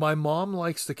cut. My mom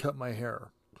likes to cut my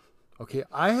hair. Okay,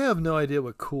 I have no idea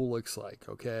what cool looks like,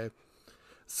 okay?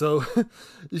 So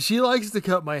she likes to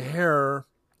cut my hair,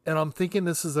 and I'm thinking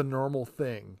this is a normal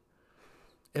thing.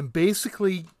 And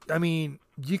basically, I mean,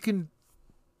 you couldn't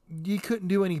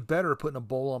do any better putting a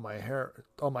bowl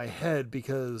on my head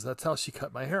because that's how she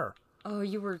cut my hair. Oh,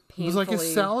 you were painfully... It was like a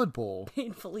salad bowl.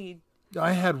 Painfully...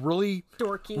 I had really...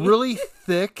 dorky. Really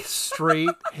thick, straight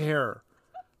hair.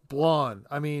 Blonde.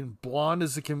 I mean, blonde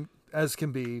as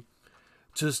can be.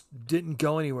 Just didn't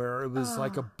go anywhere. It was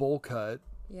like a bowl cut.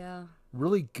 Yeah.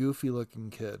 Really goofy looking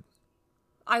kid.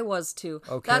 I was too.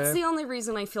 Okay. That's the only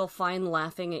reason I feel fine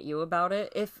laughing at you about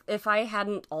it. If I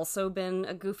hadn't also been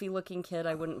a goofy looking kid,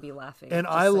 I wouldn't be laughing. And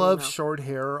I love short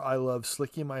hair. I love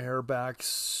slicking my hair back,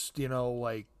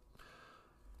 like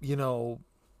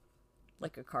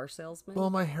a car salesman. Well,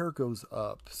 my hair goes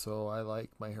up, so I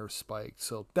like my hair spiked.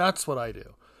 So that's what I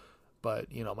do. But,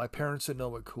 my parents didn't know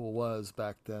what cool was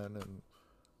back then, and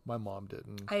my mom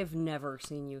didn't. I have never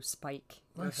seen you spike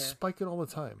your hair. I spike it all the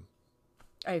time.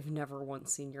 I've never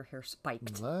once seen your hair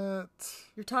spiked. What?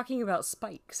 You're talking about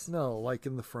spikes. No, like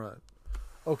in the front.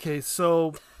 Okay,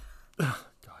 so... God,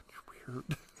 you're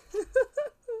weird.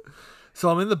 So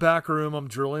I'm in the back room, I'm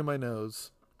drilling my nose,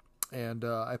 and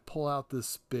I pull out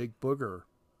this big booger.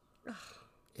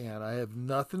 And I have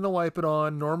nothing to wipe it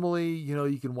on. Normally,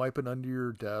 you can wipe it under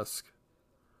your desk.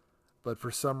 But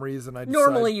for some reason, I decided...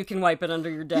 Normally, you can wipe it under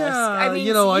your desk. Yeah, I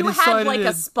mean, I had like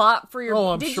a spot for your... Oh,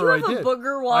 I'm did sure you have I a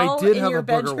booger wall I did in have your a booger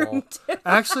bedroom wall. too?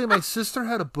 Actually, my sister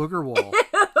had a booger wall.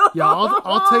 Yeah,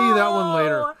 I'll tell you that one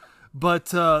later. But,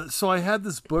 so I had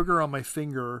this booger on my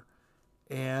finger,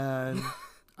 and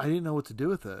I didn't know what to do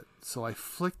with it. So I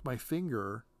flicked my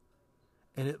finger,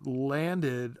 and it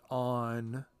landed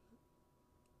on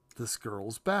this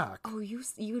girl's back. Oh, you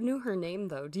knew her name,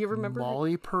 though. Do you remember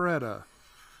Molly Peretta.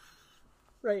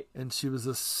 Right. And she was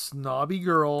a snobby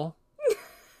girl,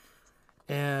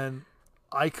 and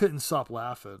I couldn't stop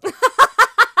laughing.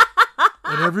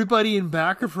 And everybody in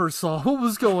back of her saw what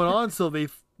was going on, so they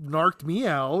narked me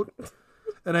out.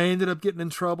 And I ended up getting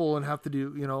in trouble and have to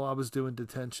do, I was doing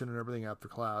detention and everything after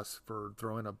class for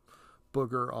throwing a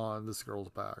booger on this girl's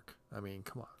back. I mean,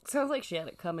 come on. Sounds like she had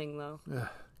it coming, though.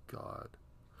 God.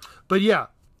 But yeah,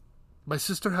 my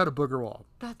sister had a booger wall.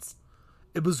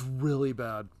 It was really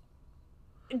bad.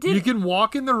 You can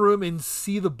walk in the room and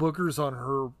see the boogers on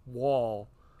her wall.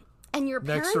 And your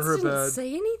parents didn't say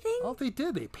anything? Oh, they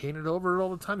did. They painted over it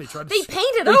all the time. They tried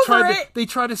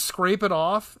to scrape it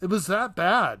off. It was that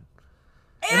bad.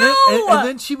 Ew! And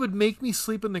then she would make me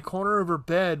sleep in the corner of her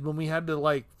bed when we had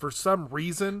to, for some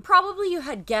reason. Probably you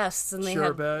had guests and they share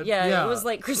had a bed. Yeah, it was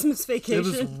like Christmas vacation. It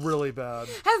was really bad.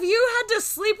 Have you had to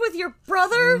sleep with your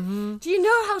brother? Mm-hmm. Do you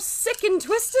know how sick and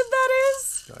twisted that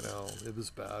is? I know. It was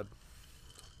bad.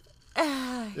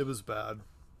 It was bad.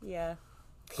 Yeah.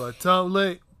 But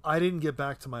I didn't get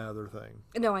back to my other thing.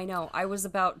 No, I know. I was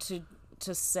about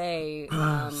to say.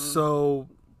 So,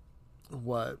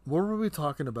 what were we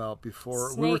talking about before?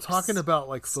 Snakes. We were talking about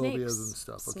phobias and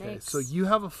stuff. Okay, so you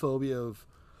have a phobia of.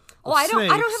 I don't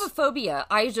have a phobia.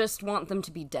 I just want them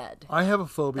to be dead. I have a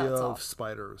phobia of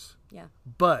spiders. Yeah.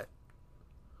 But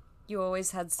you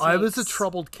always had snakes. I was a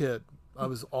troubled kid. I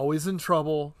was always in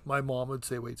trouble. My mom would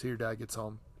say, "Wait till your dad gets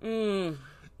home."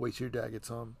 Wait till your dad gets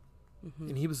home. Mm-hmm.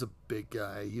 And he was a big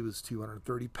guy. He was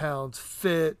 230 pounds,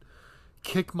 fit,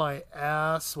 kick my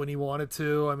ass when he wanted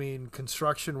to. I mean,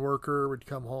 construction worker would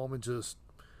come home and just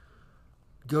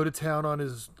go to town on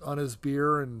his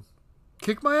beer and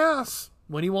kick my ass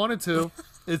when he wanted to.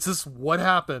 It's just what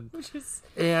happened.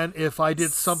 And if I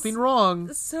did something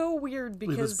wrong, so weird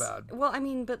because it was bad. Well, I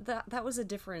mean, but that was a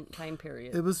different time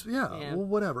period. It was well,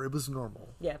 whatever. It was normal.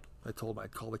 Yeah. I told him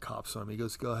I'd call the cops on him. He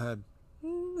goes, "Go ahead,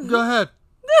 go ahead."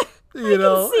 And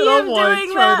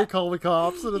I'm trying to call the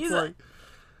cops, and it's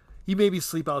he made me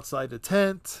sleep outside the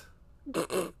tent.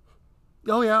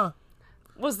 Oh yeah.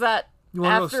 Was that? You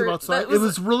want to go sleep outside? It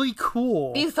was really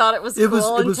cool. You thought it was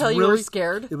cool until you were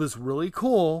scared? It was really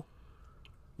cool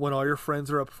when all your friends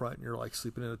are up front and you're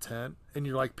sleeping in a tent and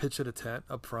you're pitching a tent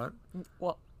up front.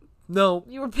 Well, no.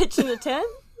 You were pitching a tent?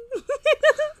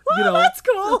 That's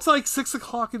cool. It's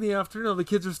 6:00 in the afternoon. The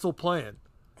kids are still playing.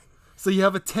 So you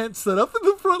have a tent set up in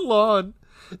the front lawn.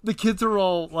 The kids are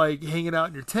all hanging out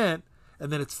in your tent.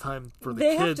 And then it's time for the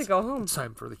kids. They have to go home. It's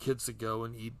time for the kids to go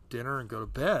and eat dinner and go to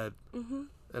bed. Mm-hmm.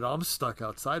 And I'm stuck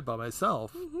outside by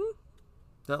myself. Mm-hmm.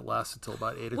 That lasted till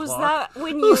about 8:00. Was that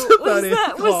when you was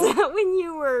that when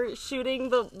you were shooting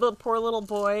the poor little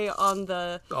boy on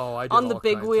the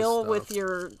big wheel with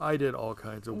your? I did all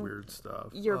kinds of weird stuff.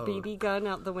 Your BB gun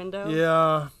out the window.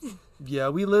 Yeah.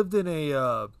 We lived in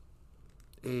a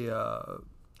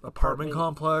apartment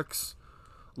complex,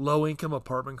 low income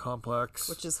apartment complex,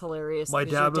 which is hilarious. My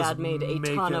dad made a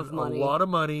ton of money, a lot of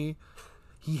money.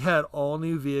 He had all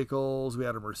new vehicles. We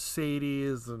had a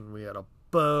Mercedes and we had a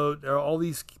boat. All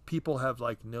these people have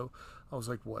no. I was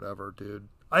like, whatever, dude.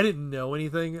 I didn't know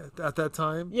anything at that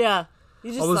time. Yeah,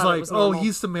 you just I was like, oh,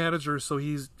 he's the manager, so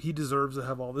he deserves to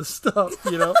have all this stuff,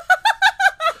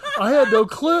 I had no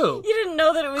clue. You didn't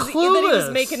know that that he was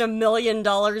making $1 million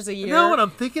a year. No, and I'm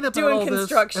thinking about doing all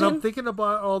construction. this, and I'm thinking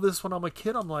about all this when I'm a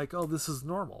kid. I'm like, oh, this is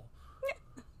normal.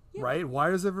 Yeah. Right? Why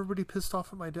is everybody pissed off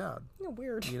at my dad?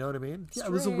 Weird. You know what I mean? Strange. Yeah,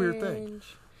 it was a weird thing.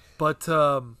 But,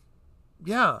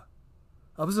 yeah.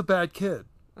 I was a bad kid.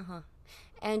 Uh-huh.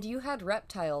 And you had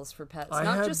reptiles for pets,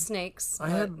 just snakes.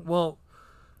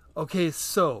 Okay,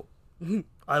 so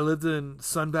I lived in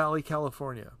Sun Valley,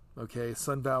 California. Okay,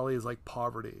 Sun Valley is like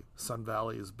poverty. Sun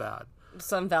Valley is bad.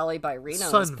 Sun Valley by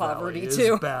Reno is poverty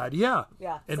too. Is bad, yeah.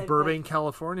 Yeah. And Burbank,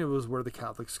 California was where the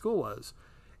Catholic school was.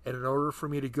 And in order for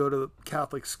me to go to the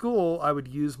Catholic school, I would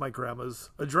use my grandma's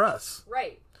address.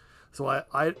 Right. So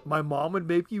my mom would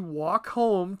make me walk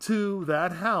home to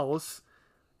that house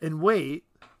and wait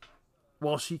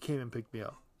while she came and picked me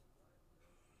up.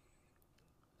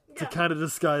 to kind of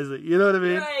disguise it. You know what I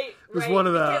mean? Right. It was one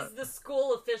of that. Because the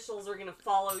school officials are going to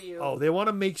follow you. Oh, they want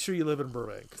to make sure you live in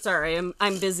Burbank. Sorry,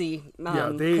 I'm busy.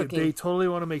 They totally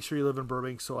want to make sure you live in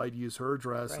Burbank. So I'd use her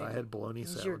address. Right. And I had bologna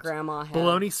sandwiches. Your grandma had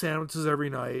bologna sandwiches every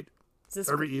night.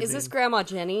 Every evening. Is this Grandma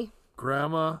Jenny?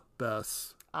 Grandma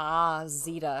Bess. Ah,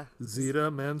 Zita.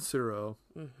 Zita Mansuro.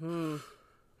 Mm-hmm.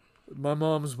 My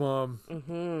mom's mom.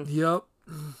 Mm-hmm. Yep.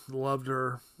 Loved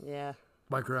her. Yeah.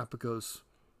 My grandpa goes,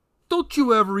 "Don't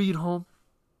you ever eat home?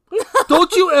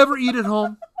 Don't you ever eat at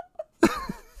home?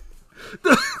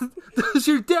 Does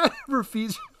your dad ever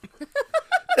feed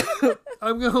you?"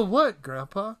 I'm going, "What,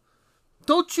 Grandpa?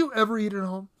 Don't you ever eat at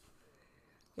home?"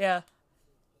 Yeah.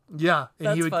 Yeah. And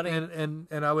That's he would, funny. And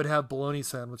I would have bologna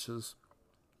sandwiches.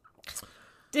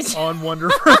 Did you? On Wonder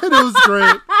Bread. It was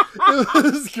great. It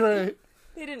was great.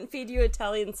 They didn't feed you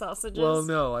Italian sausages? Well,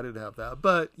 no, I didn't have that.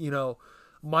 But,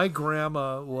 my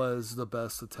grandma was the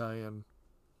best Italian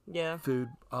food.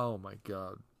 Oh, my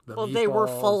God. They were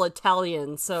full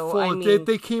Italian, so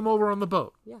They came over on the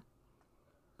boat. Yeah.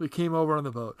 They came over on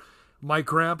the boat. My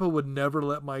grandpa would never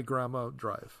let my grandma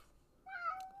drive.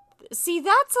 See,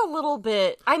 that's a little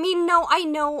bit... no, I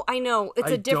know.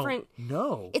 It's a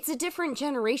different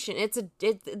generation.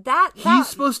 He's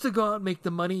supposed to go out and make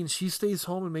the money, and she stays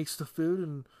home and makes the food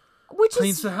and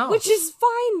cleans the house. Which is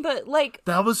fine, but,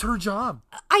 that was her job.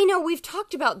 I know, we've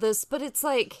talked about this, but it's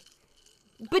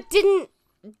but didn't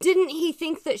he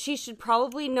think that she should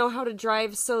probably know how to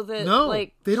drive so that, No,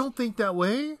 they don't think that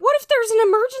way. What if there's an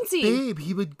emergency? Babe,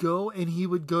 he would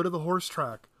go to the horse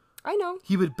track. I know.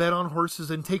 He would bet on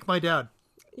horses and take my dad.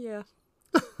 Yeah.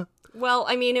 Well,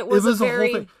 it was a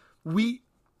very... whole thing.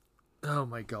 Oh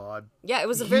my God. Yeah, it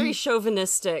was a very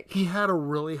chauvinistic... He had a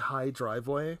really high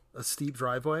driveway, a steep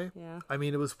driveway. Yeah.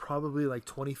 It was probably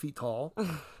 20 feet tall.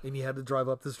 And he had to drive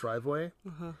up this driveway.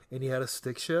 And he had a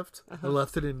stick shift. And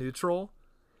left it in neutral.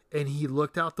 And he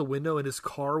looked out the window and his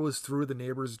car was through the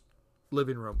neighbor's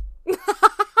living room.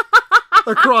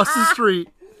 Across the street.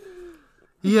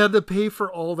 He had to pay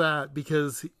for all that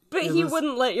because... But he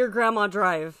wouldn't let your grandma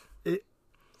drive.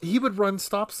 He would run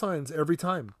stop signs every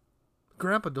time.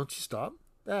 "Grandpa, don't you stop?"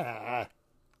 Ah.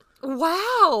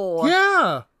 Wow.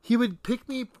 Yeah. He would pick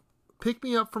me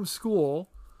up from school,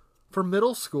 from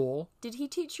middle school. Did he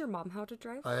teach your mom how to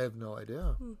drive? I have no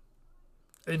idea.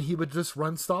 And he would just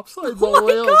run stop signs all the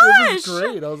way up. It was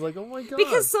great. I was like, oh my God.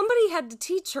 Because somebody had to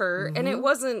teach her, and it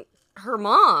wasn't her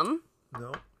mom.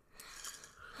 No.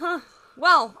 Huh.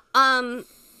 Well,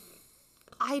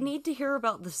 I need to hear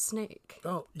about the snake.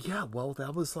 Oh, yeah. Well,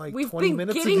 that was 20 minutes ago. We've been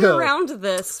getting around to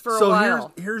this for a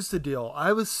while. So here's the deal.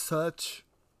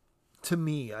 To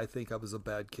me, I think I was a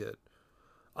bad kid.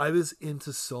 I was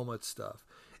into so much stuff.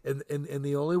 And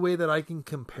the only way that I can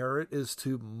compare it is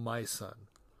to my son.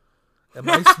 And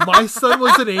my son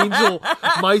was an angel.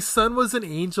 My son was an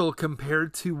angel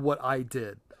compared to what I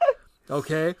did.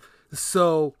 Okay?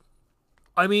 So...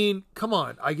 come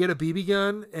on. I get a BB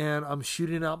gun and I'm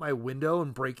shooting out my window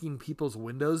and breaking people's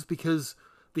windows because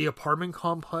the apartment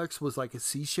complex was like a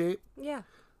C shape. Yeah.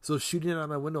 So shooting out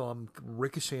my window, I'm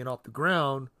ricocheting off the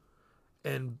ground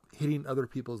and hitting other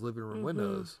people's living room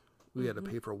windows. We had to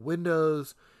pay for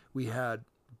windows. We had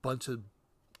a bunch of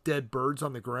dead birds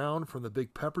on the ground from the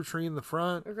big pepper tree in the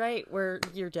front. Right, where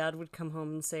your dad would come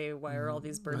home and say, "Why are all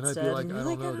these birds and I'd dead?" be like, and I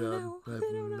don't know, Dad. know.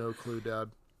 I have no clue,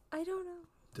 Dad. I don't know.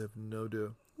 I have no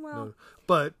clue. Well, no.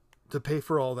 But to pay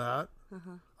for all that,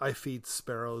 I feed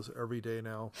sparrows every day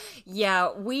now. Yeah,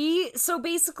 so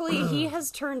basically he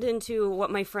has turned into what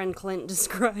my friend Clint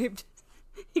described,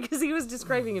 because he was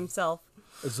describing himself.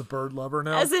 As a bird lover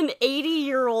now? As an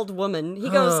 80-year-old woman. He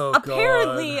goes,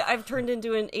 apparently I've turned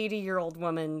into an 80-year-old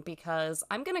woman because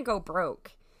I'm going to go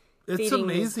broke. It's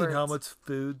amazing how much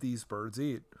food these birds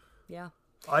eat. Yeah.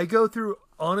 I go through,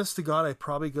 honest to God, I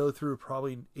probably go through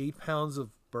 8 pounds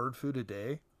of bird food a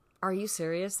day. Are you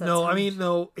serious? No,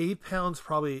 8 pounds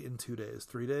probably in 2 days.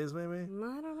 3 days, maybe?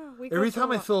 I don't know. Every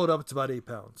time I fill it up, it's about 8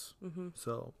 pounds.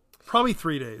 So, probably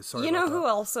 3 days. Sorry. You know who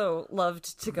also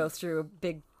loved to go through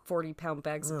big 40-pound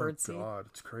bags of birdseed? Oh, God,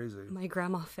 it's crazy. My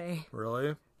grandma Faye.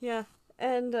 Really? Yeah.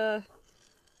 And,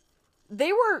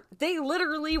 they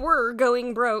literally were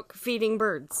going broke feeding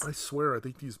birds. I swear, I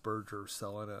think these birds are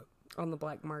selling it. On the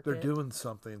black market. They're doing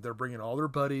something. They're bringing all their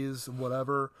buddies,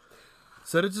 whatever.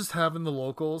 Instead of just having the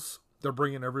locals, they're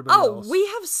bringing everybody else. Oh, we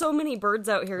have so many birds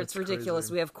out here. It's ridiculous.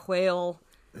 Crazy. We have quail.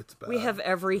 It's bad. We have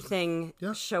everything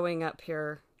showing up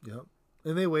here. Yep.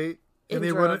 And they wait. And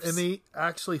they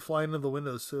actually fly into the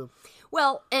windows, too.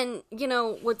 Well, and,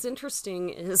 what's interesting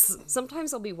is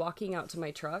sometimes I'll be walking out to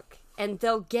my truck, and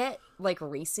they'll get,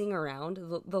 racing around,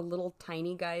 the little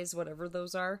tiny guys, whatever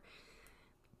those are.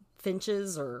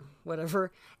 finches or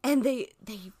whatever, and they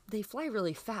fly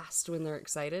really fast when they're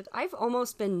excited. I've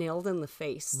almost been nailed in the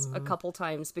face a couple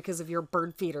times because of your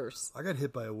bird feeders. I got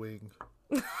hit by a wing.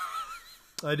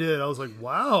 I did. I was like,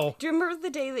 wow. Do you remember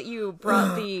the day that you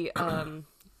brought the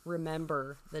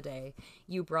remember the day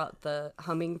you brought the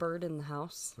hummingbird in the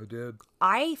house? I did.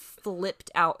 I flipped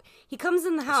out. He comes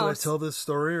in the house. Should I tell this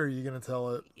story, or are you going to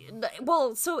tell it?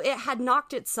 Well, so it had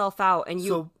knocked itself out, and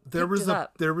you there was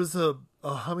a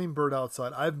hummingbird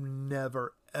outside. I've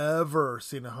never ever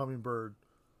seen a hummingbird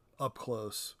up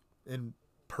close in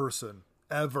person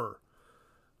ever.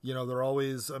 You know, they're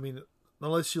always, I mean,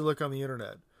 unless you look on the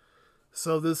internet.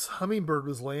 So this hummingbird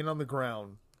was laying on the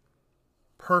ground.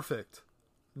 Perfect.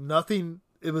 Nothing,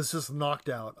 it was just knocked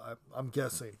out, I'm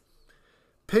guessing.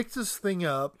 Picked this thing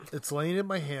up. It's laying in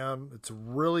my hand. It's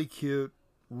really cute,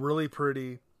 really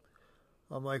pretty.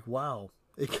 I'm like, wow,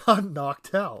 it got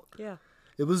knocked out. Yeah.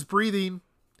 It was breathing.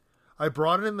 I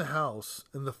brought it in the house,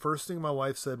 and the first thing my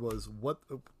wife said was, what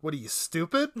are you,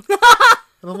 stupid? And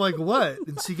I'm like, what?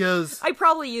 And she goes... I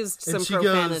probably used some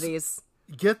profanities.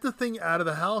 Get the thing out of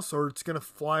the house or it's going to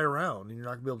fly around and you're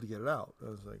not going to be able to get it out. I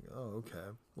was like, oh,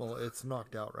 okay. Well, it's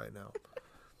knocked out right now.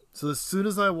 So as soon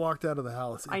as I walked out of the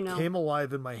house, it came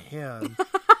alive in my hand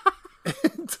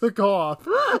and took off.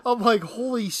 I'm like,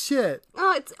 holy shit.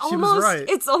 Oh, she was right.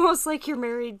 It's almost like you're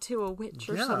married to a witch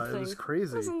or something. Yeah, it was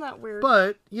crazy. Isn't that weird?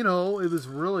 But, you know, it was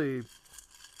really,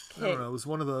 I don't know, it was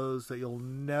one of those that you'll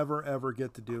never, ever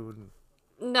get to do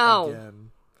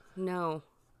again. No.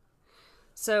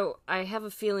 So I have a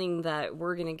feeling that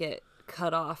we're going to get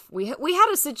cut off. We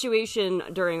had a situation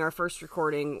during our first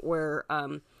recording where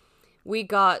we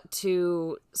got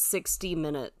to 60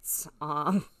 minutes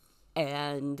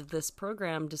and this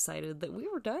program decided that we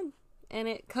were done and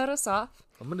it cut us off.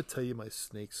 I'm going to tell you my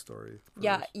snake story first.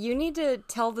 Yeah, you need to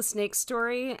tell the snake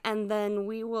story and then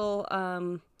we will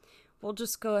we'll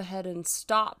just go ahead and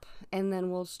stop and then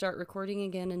we'll start recording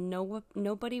again and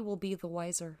nobody will be the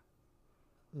wiser.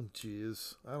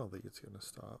 Jeez, I don't think it's going to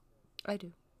stop. I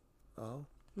do. Oh?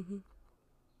 Mm-hmm.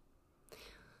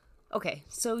 Okay,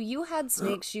 so you had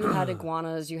snakes, you had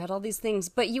iguanas, you had all these things,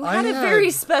 but you had a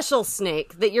very special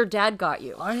snake that your dad got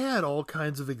you. I had all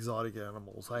kinds of exotic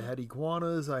animals. I had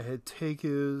iguanas, I had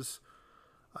tegus,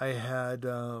 I had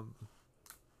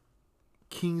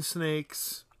king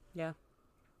snakes. Yeah.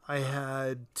 I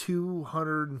had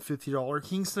 $250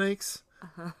 king snakes.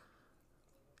 Uh-huh.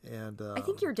 And I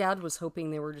think your dad was hoping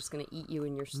they were just going to eat you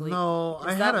in your sleep. No,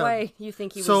 Is that why you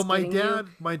think he was getting you?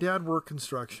 My dad worked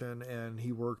construction, and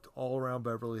he worked all around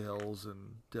Beverly Hills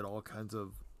and did all kinds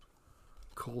of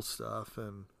cool stuff,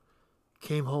 and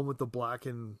came home with the black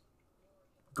and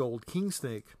gold king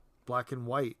snake, black and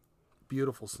white,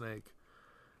 beautiful snake.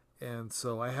 And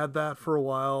so I had that for a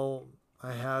while.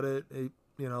 I had it, it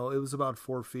was about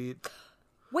 4 feet.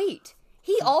 Wait.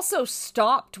 He also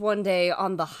stopped one day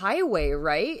on the highway,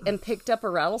 right? And picked up a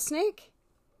rattlesnake?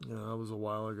 Yeah, that was a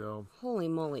while ago. Holy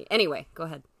moly. Anyway, go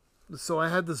ahead. So I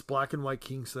had this black and white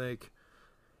king snake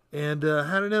and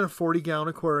had it in a 40-gallon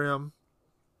aquarium,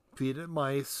 feeding it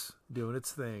mice, doing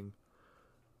its thing.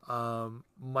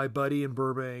 My buddy in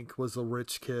Burbank was a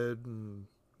rich kid and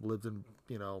lived in,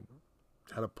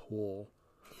 had a pool.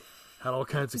 Had all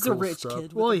kinds of cool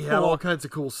stuff. Well, he had all kinds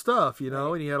of cool stuff,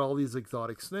 and he had all these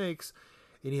exotic snakes,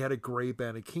 and he had a gray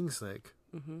banded king snake.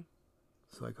 Mm-hmm.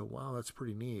 So I go, wow, that's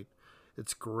pretty neat.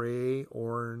 It's gray,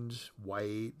 orange,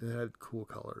 white, and it had cool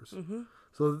colors. Mm-hmm.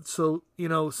 So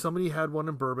somebody had one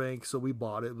in Burbank, so we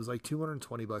bought it. It was like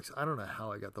 $220. I don't know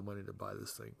how I got the money to buy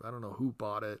this thing. I don't know who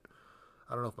bought it.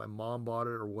 I don't know if my mom bought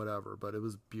it or whatever, but it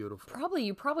was beautiful.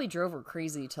 You probably drove her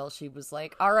crazy till she was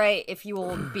like, all right, if you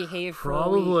will behave for a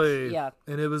week. Yeah.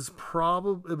 And it was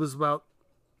about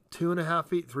 2.5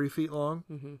 feet, 3 feet long.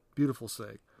 Mm-hmm. Beautiful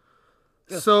snake.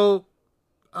 Ugh. So,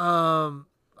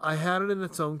 I had it in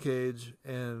its own cage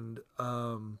and,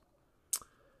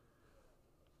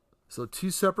 so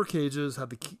 2 separate cages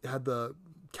had the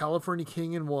California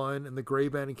king in one and the gray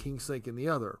banded king snake in the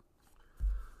other.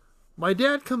 My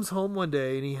dad comes home one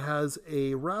day and he has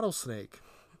a rattlesnake.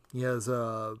 He has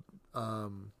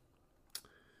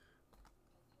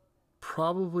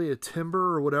probably a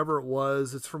timber or whatever it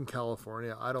was. It's from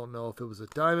California. I don't know if it was a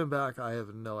diamondback. I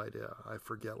have no idea. I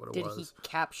forget what it was. Did he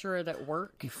capture it at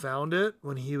work? He found it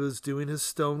when he was doing his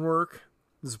stonework,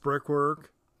 his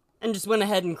brickwork. And just went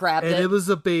ahead and grabbed it. And it was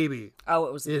a baby. Oh,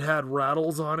 it was. It had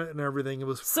rattles on it and everything. It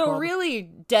was really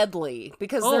deadly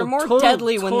because they're more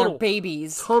deadly when they're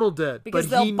babies. Total dead. Because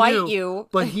they'll bite you.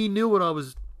 But he knew what I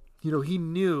was. He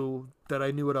knew that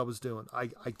I knew what I was doing. I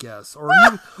guess,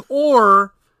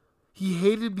 or He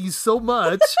hated me so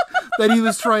much that he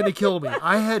was trying to kill me.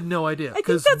 I had no idea.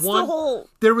 Because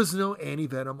there was no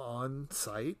anti-venom on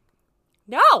site.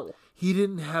 No. He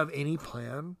didn't have any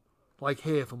plan. Like,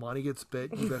 hey, if Amani gets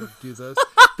bit, you better do this.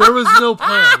 There was no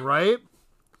plan, right?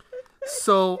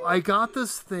 So I got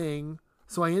this thing.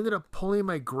 So I ended up pulling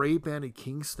my gray banded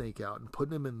king snake out and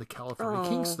putting him in the California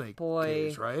king snake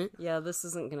cage, right? Yeah, this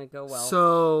isn't going to go well.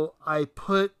 So I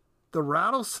put the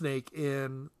rattlesnake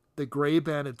in the gray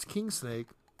banded king snake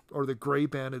or the gray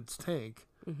banded tank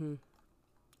and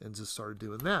just started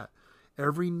doing that.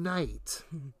 Every night,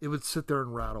 it would sit there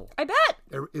and rattle. I bet.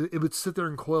 It would sit there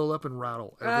and coil up and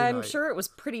rattle every I'm night. sure it was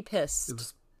pretty pissed. It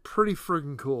was pretty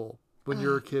friggin' cool when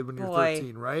you're a kid, when you're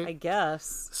 13, right? I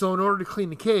guess. So in order to clean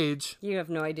the cage... You have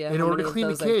no idea in how order many to clean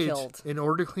of the those cage, I've killed. In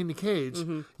order to clean the cage,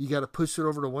 you got to push it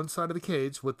over to one side of the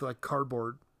cage with like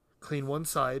cardboard, clean one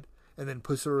side, and then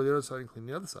push it over to the other side and clean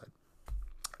the other side.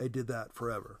 I did that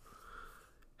forever.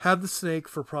 Had the snake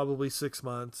for probably 6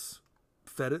 months.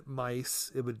 Fed it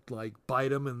mice. It would like bite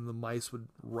them, and the mice would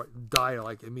die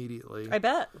like immediately. I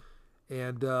bet.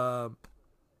 And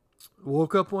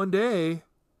woke up one day,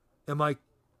 and my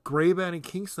gray banded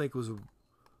king snake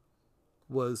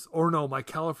my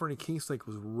California king snake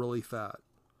was really fat.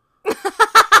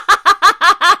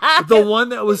 The one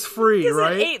that was free,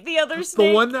 right? It ate the other snake.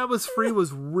 The one that was free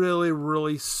was really,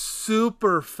 really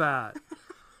super fat.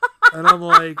 And I'm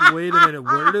like, wait a minute,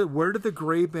 where did the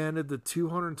gray banded, the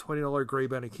 $220 gray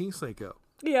banded king snake go?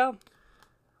 Yeah.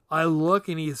 I look,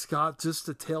 and he's got just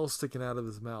a tail sticking out of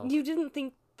his mouth. You didn't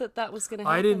think that was going to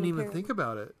happen? I didn't even think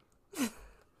about it.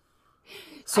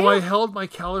 So I held my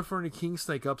California king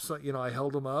snake up. So, I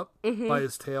held him up by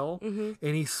his tail, and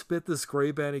he spit this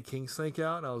gray banded king snake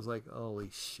out, and I was like, holy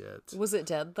shit. Was it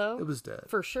dead, though? It was dead.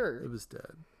 For sure. It was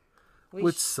dead.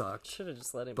 Which sucked. Should have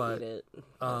just let him eat it.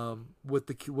 With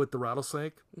the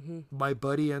rattlesnake, my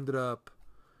buddy ended up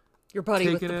Your buddy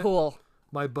with the pool.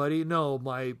 My buddy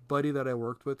that I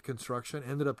worked with, construction,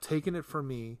 ended up taking it from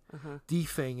me,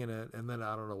 defanging it, and then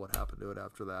I don't know what happened to it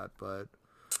after that, but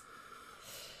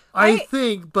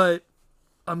but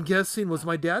I'm guessing, was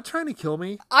my dad trying to kill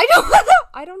me? I don't know.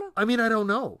 I don't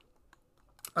know.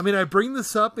 I bring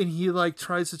this up, and he like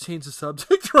tries to change the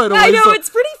subject right away. I know, it's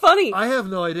pretty funny. I have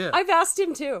no idea. I've asked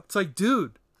him too. It's like,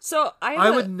 dude. So I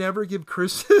would never give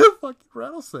Christian a fucking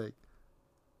rattlesnake.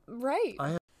 Right.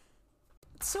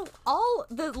 So all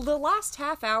the last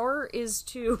half hour is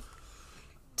to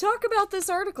talk about this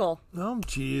article. Oh,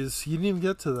 jeez. You didn't even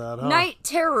get to that, huh? Night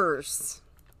terrors.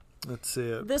 Let's see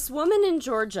it. This woman in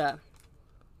Georgia.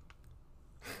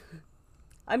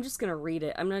 I'm just going to read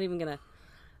it. I'm not even going to.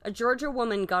 A Georgia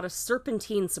woman got a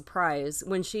serpentine surprise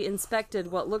when she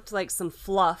inspected what looked like some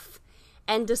fluff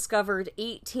and discovered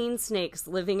 18 snakes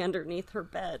living underneath her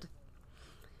bed.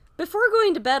 Before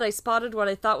going to bed, I spotted what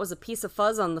I thought was a piece of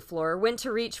fuzz on the floor, went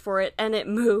to reach for it, and it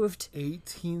moved.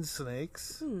 18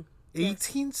 snakes?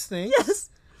 18 snakes? Yes.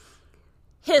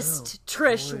 Hissed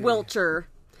Trish Wilcher.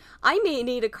 I may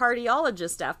need a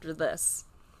cardiologist after this.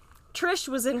 Trish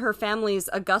was in her family's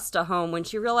Augusta home when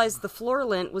she realized the floor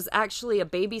lint was actually a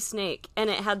baby snake, and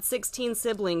it had 16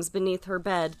 siblings beneath her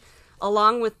bed,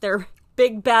 along with their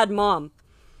big bad mom.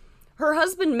 Her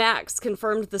husband Max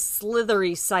confirmed the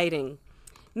slithery sighting.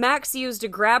 Max used a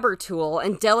grabber tool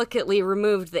and delicately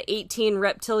removed the 18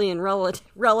 reptilian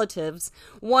relatives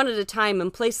one at a time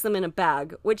and placed them in a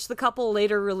bag, which the couple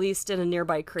later released in a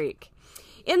nearby creek.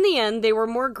 In the end, they were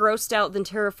more grossed out than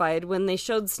terrified when they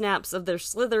showed snaps of their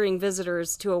slithering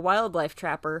visitors to a wildlife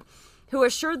trapper, who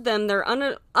assured them their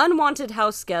unwanted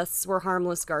house guests were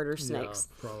harmless garter snakes.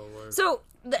 Yeah, probably. So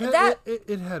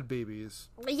it had babies.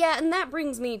 Yeah, and that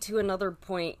brings me to another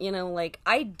point.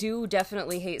 I do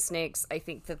definitely hate snakes. I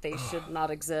think that they should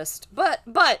not exist. But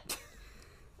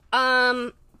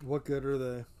what good are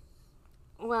they?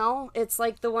 Well, it's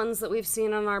like the ones that we've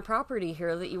seen on our property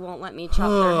here that you won't let me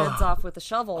chop their heads off with a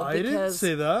shovel. I didn't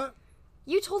say that.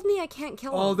 You told me I can't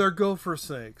kill them. Oh, they're gopher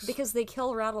snakes. Because they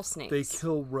kill rattlesnakes. They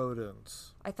kill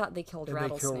rodents. I thought they killed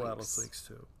rattlesnakes. And they kill rattlesnakes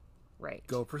too. Right.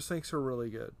 Gopher snakes are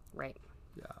really good. Right.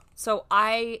 Yeah. So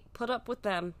I put up with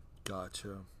them.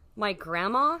 Gotcha. My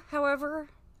grandma, however...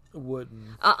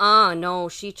 wouldn't. No,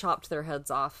 she chopped their heads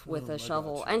off with a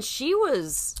shovel. Gotcha. And she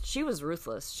was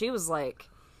ruthless. She was like...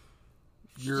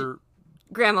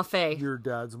 Grandma Faye. Your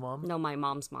dad's mom? No, my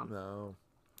mom's mom. No.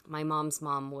 My mom's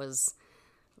mom was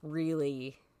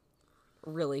really,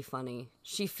 really funny.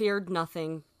 She feared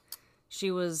nothing. She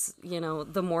was,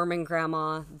 the Mormon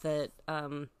grandma that,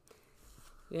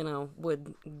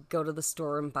 would go to the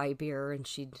store and buy beer, and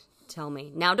she'd tell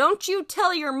me. Now, don't you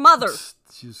tell your mother.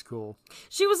 She's cool.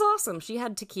 She was awesome. She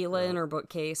had tequila in her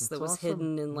bookcase that was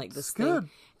hidden in like this thing.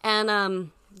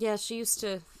 And yeah, she used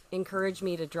to encourage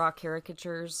me to draw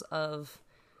caricatures of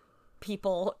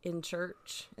people in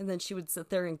church, and then she would sit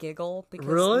there and giggle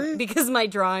because my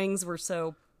drawings were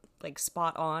so like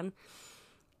spot on.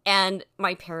 And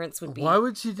my parents would be why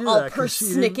would she do all that?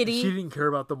 persnickety. She didn't care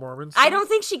about the Mormons. I don't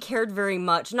think she cared very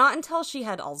much. Not until she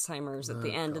had Alzheimer's at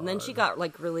the end, and then she got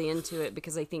like really into it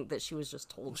because I think that she was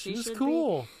just told she should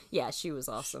cool. be. Yeah, she was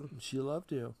awesome. She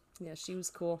loved you. Yeah, she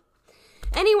was cool.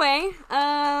 Anyway,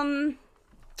 how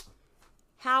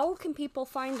can people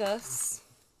find us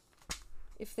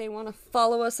if they want to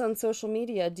follow us on social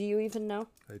media? Do you even know?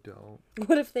 I don't.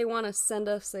 What if they want to send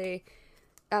us a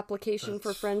application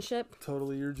for friendship?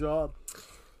 Totally your job.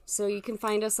 So you can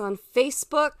find us on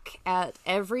Facebook at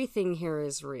Everything Here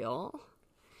Is Real.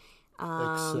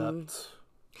 Except...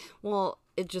 Well,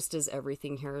 it just is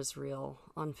Everything Here Is Real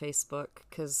on Facebook,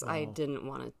 because I didn't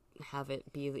want to have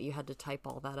it be that you had to type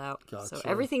all that out. Gotcha. So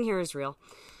Everything Here Is Real.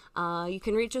 You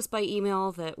can reach us by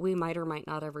email that we might or might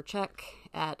not ever check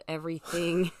at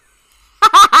everything...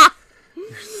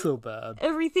 You're so bad.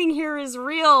 Everything Here Is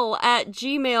Real at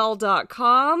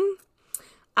gmail.com.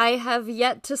 I have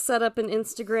yet to set up an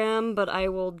Instagram, but I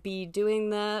will be doing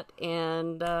that.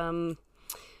 And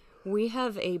we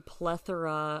have a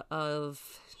plethora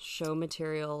of show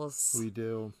materials. We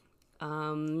do.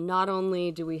 Not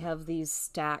only do we have these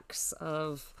stacks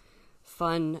of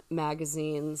fun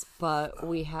magazines, but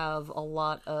we have a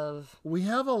lot of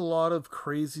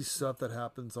crazy stuff that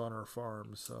happens on our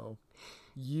farm, so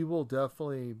you will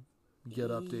definitely get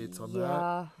updates on that.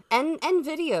 Yeah, and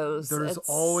videos. There's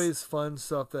always fun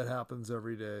stuff that happens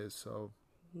every day, so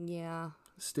yeah.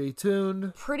 Stay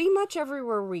tuned. Pretty much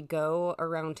everywhere we go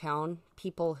around town,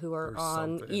 people who are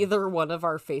on either one of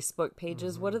our Facebook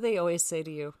pages, what do they always say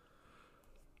to you?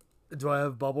 Do I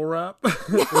have bubble wrap?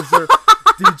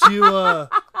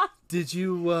 Did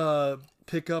you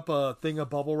pick up a thing of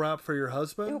bubble wrap for your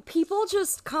husband? People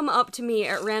just come up to me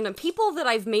at random. People that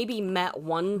I've maybe met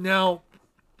one. Now,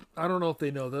 I don't know if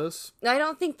they know this. I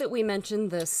don't think that we mentioned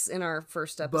this in our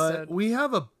first episode. But we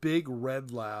have a big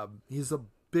red lab. He's a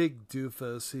big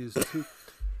doofus.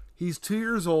 He's 2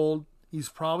 years old. He's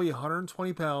probably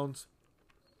 120 pounds.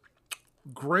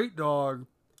 Great dog.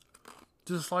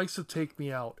 Just likes to take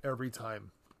me out every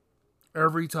time.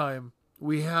 Every time.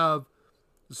 We have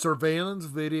surveillance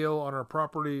video on our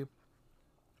property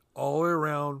all the way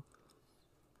around,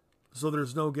 so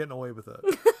there's no getting away with it.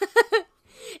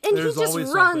 And he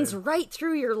just runs right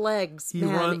through your legs. He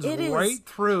runs right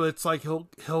through. It's like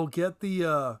he'll get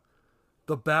the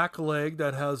back leg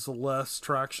that has less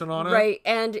traction on it, right?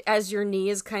 And as your knee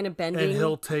is kind of bending, and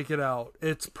he'll take it out.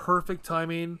 It's perfect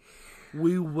timing.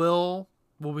 We will.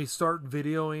 When we start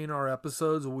videoing our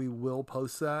episodes, we will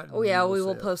post that. Oh, yeah, we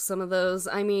will post some of those.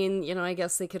 I mean, I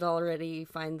guess they could already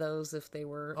find those if they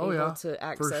were able to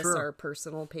access our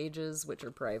personal pages, which are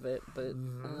private. But,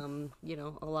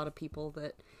 a lot of people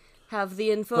that have the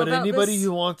info about this. But anybody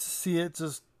who wants to see it,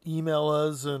 just email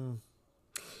us and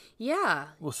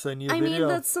we'll send you a video. I mean,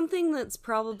 that's something that's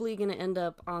probably going to end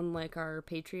up on, like, our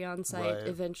Patreon site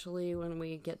eventually when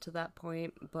we get to that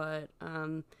point. But,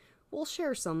 we'll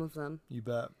share some of them. You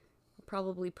bet. We'll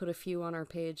probably put a few on our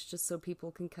page just so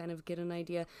people can kind of get an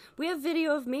idea. We have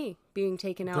video of me being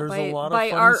taken out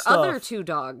by our other two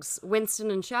dogs,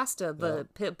 Winston and Shasta, the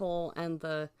pit bull and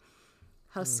the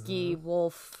husky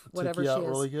wolf, whatever she is. Took you out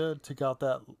really good. Took out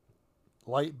that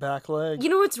light back leg.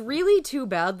 It's really too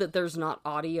bad that there's not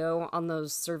audio on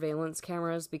those surveillance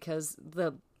cameras, because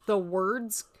the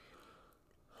words...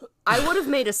 I would have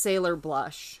made a sailor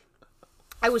blush.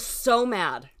 I was so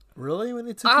mad. Really? When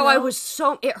they took you out? I was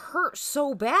it hurt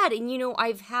so bad. And,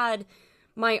 I've had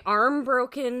my arm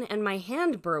broken and my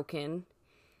hand broken.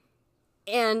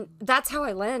 And that's how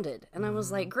I landed. And I was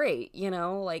like, great,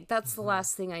 that's the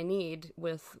last thing I need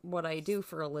with what I do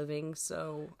for a living.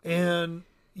 So. And,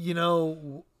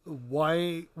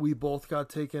 why we both got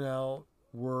taken out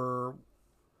were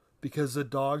because the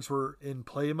dogs were in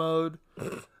play mode.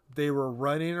 They were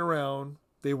running around.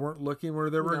 They weren't looking where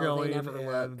they were going,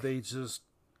 and they just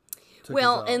took us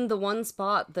out. And the one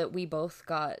spot that we both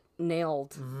got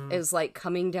nailed is like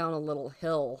coming down a little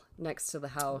hill next to the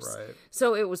house. Right.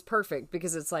 So it was perfect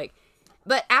because it's like,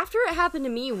 but after it happened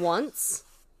to me once,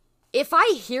 if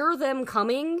I hear them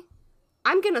coming,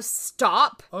 I'm gonna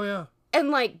stop. Oh yeah.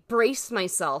 And like brace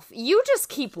myself. You just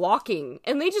keep walking,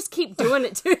 and they just keep doing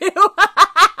it to you.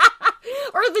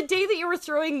 Or the day that you were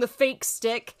throwing the fake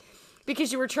stick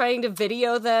because you were trying to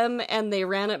video them and they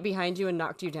ran up behind you and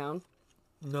knocked you down.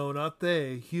 No, not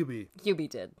they. Hubie. Hubie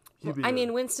did. I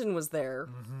mean, Winston was there,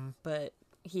 but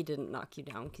he didn't knock you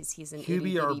down because he's an he'd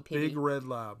be our itty-bitty big red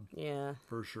lab. Yeah.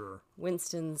 For sure.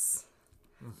 Winston's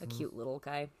a cute little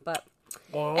guy. But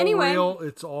all anyway. real.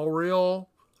 It's all real.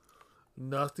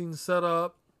 Nothing set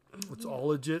up. It's all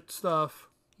legit stuff.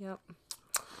 Yep.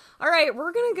 All right,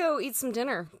 we're going to go eat some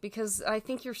dinner because I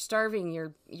think you're starving.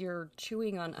 You're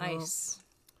chewing on ice.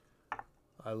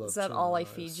 I love. Is that all I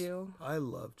feed you? I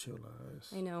love chewing on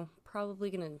ice. I know.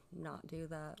 Probably gonna not do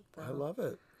that. Though. I love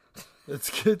it.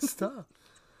 It's good stuff.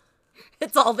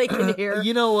 It's all they can hear.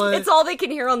 You know what? It's all they can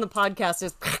hear on the podcast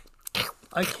is.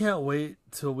 I can't wait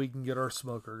till we can get our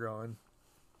smoker going.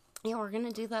 Yeah, we're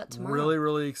gonna do that tomorrow. Really,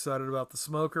 really excited about the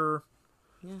smoker.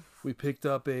 Yeah. We picked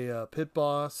up a Pit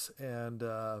Boss, and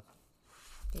yeah,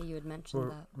 you had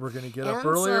mentioned that. We're gonna get up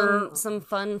earlier. Some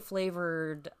fun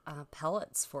flavored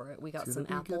pellets for it. We got some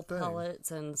apple pellets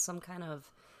and some kind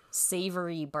of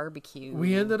savory barbecue.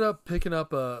 We ended up picking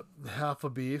up half a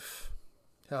beef,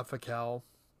 half a cow,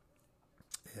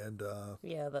 and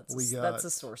yeah, that's a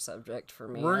sore subject for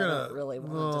me. We're I gonna don't really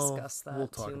want to discuss that. We'll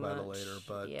talk too about much. it later,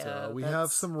 but yeah, we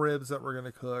have some ribs that we're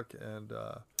gonna cook, and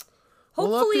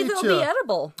hopefully they'll be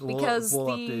edible because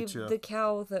we'll the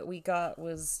cow that we got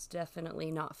was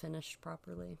definitely not finished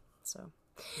properly. So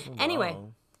anyway,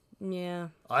 yeah,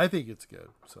 I think it's good.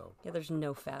 So yeah, there's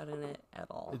no fat in it at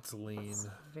all. It's lean. It's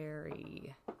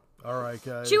very all right,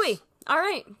 guys. Chewy. All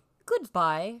right.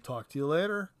 Goodbye. Talk to you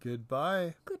later.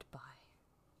 Goodbye. Goodbye.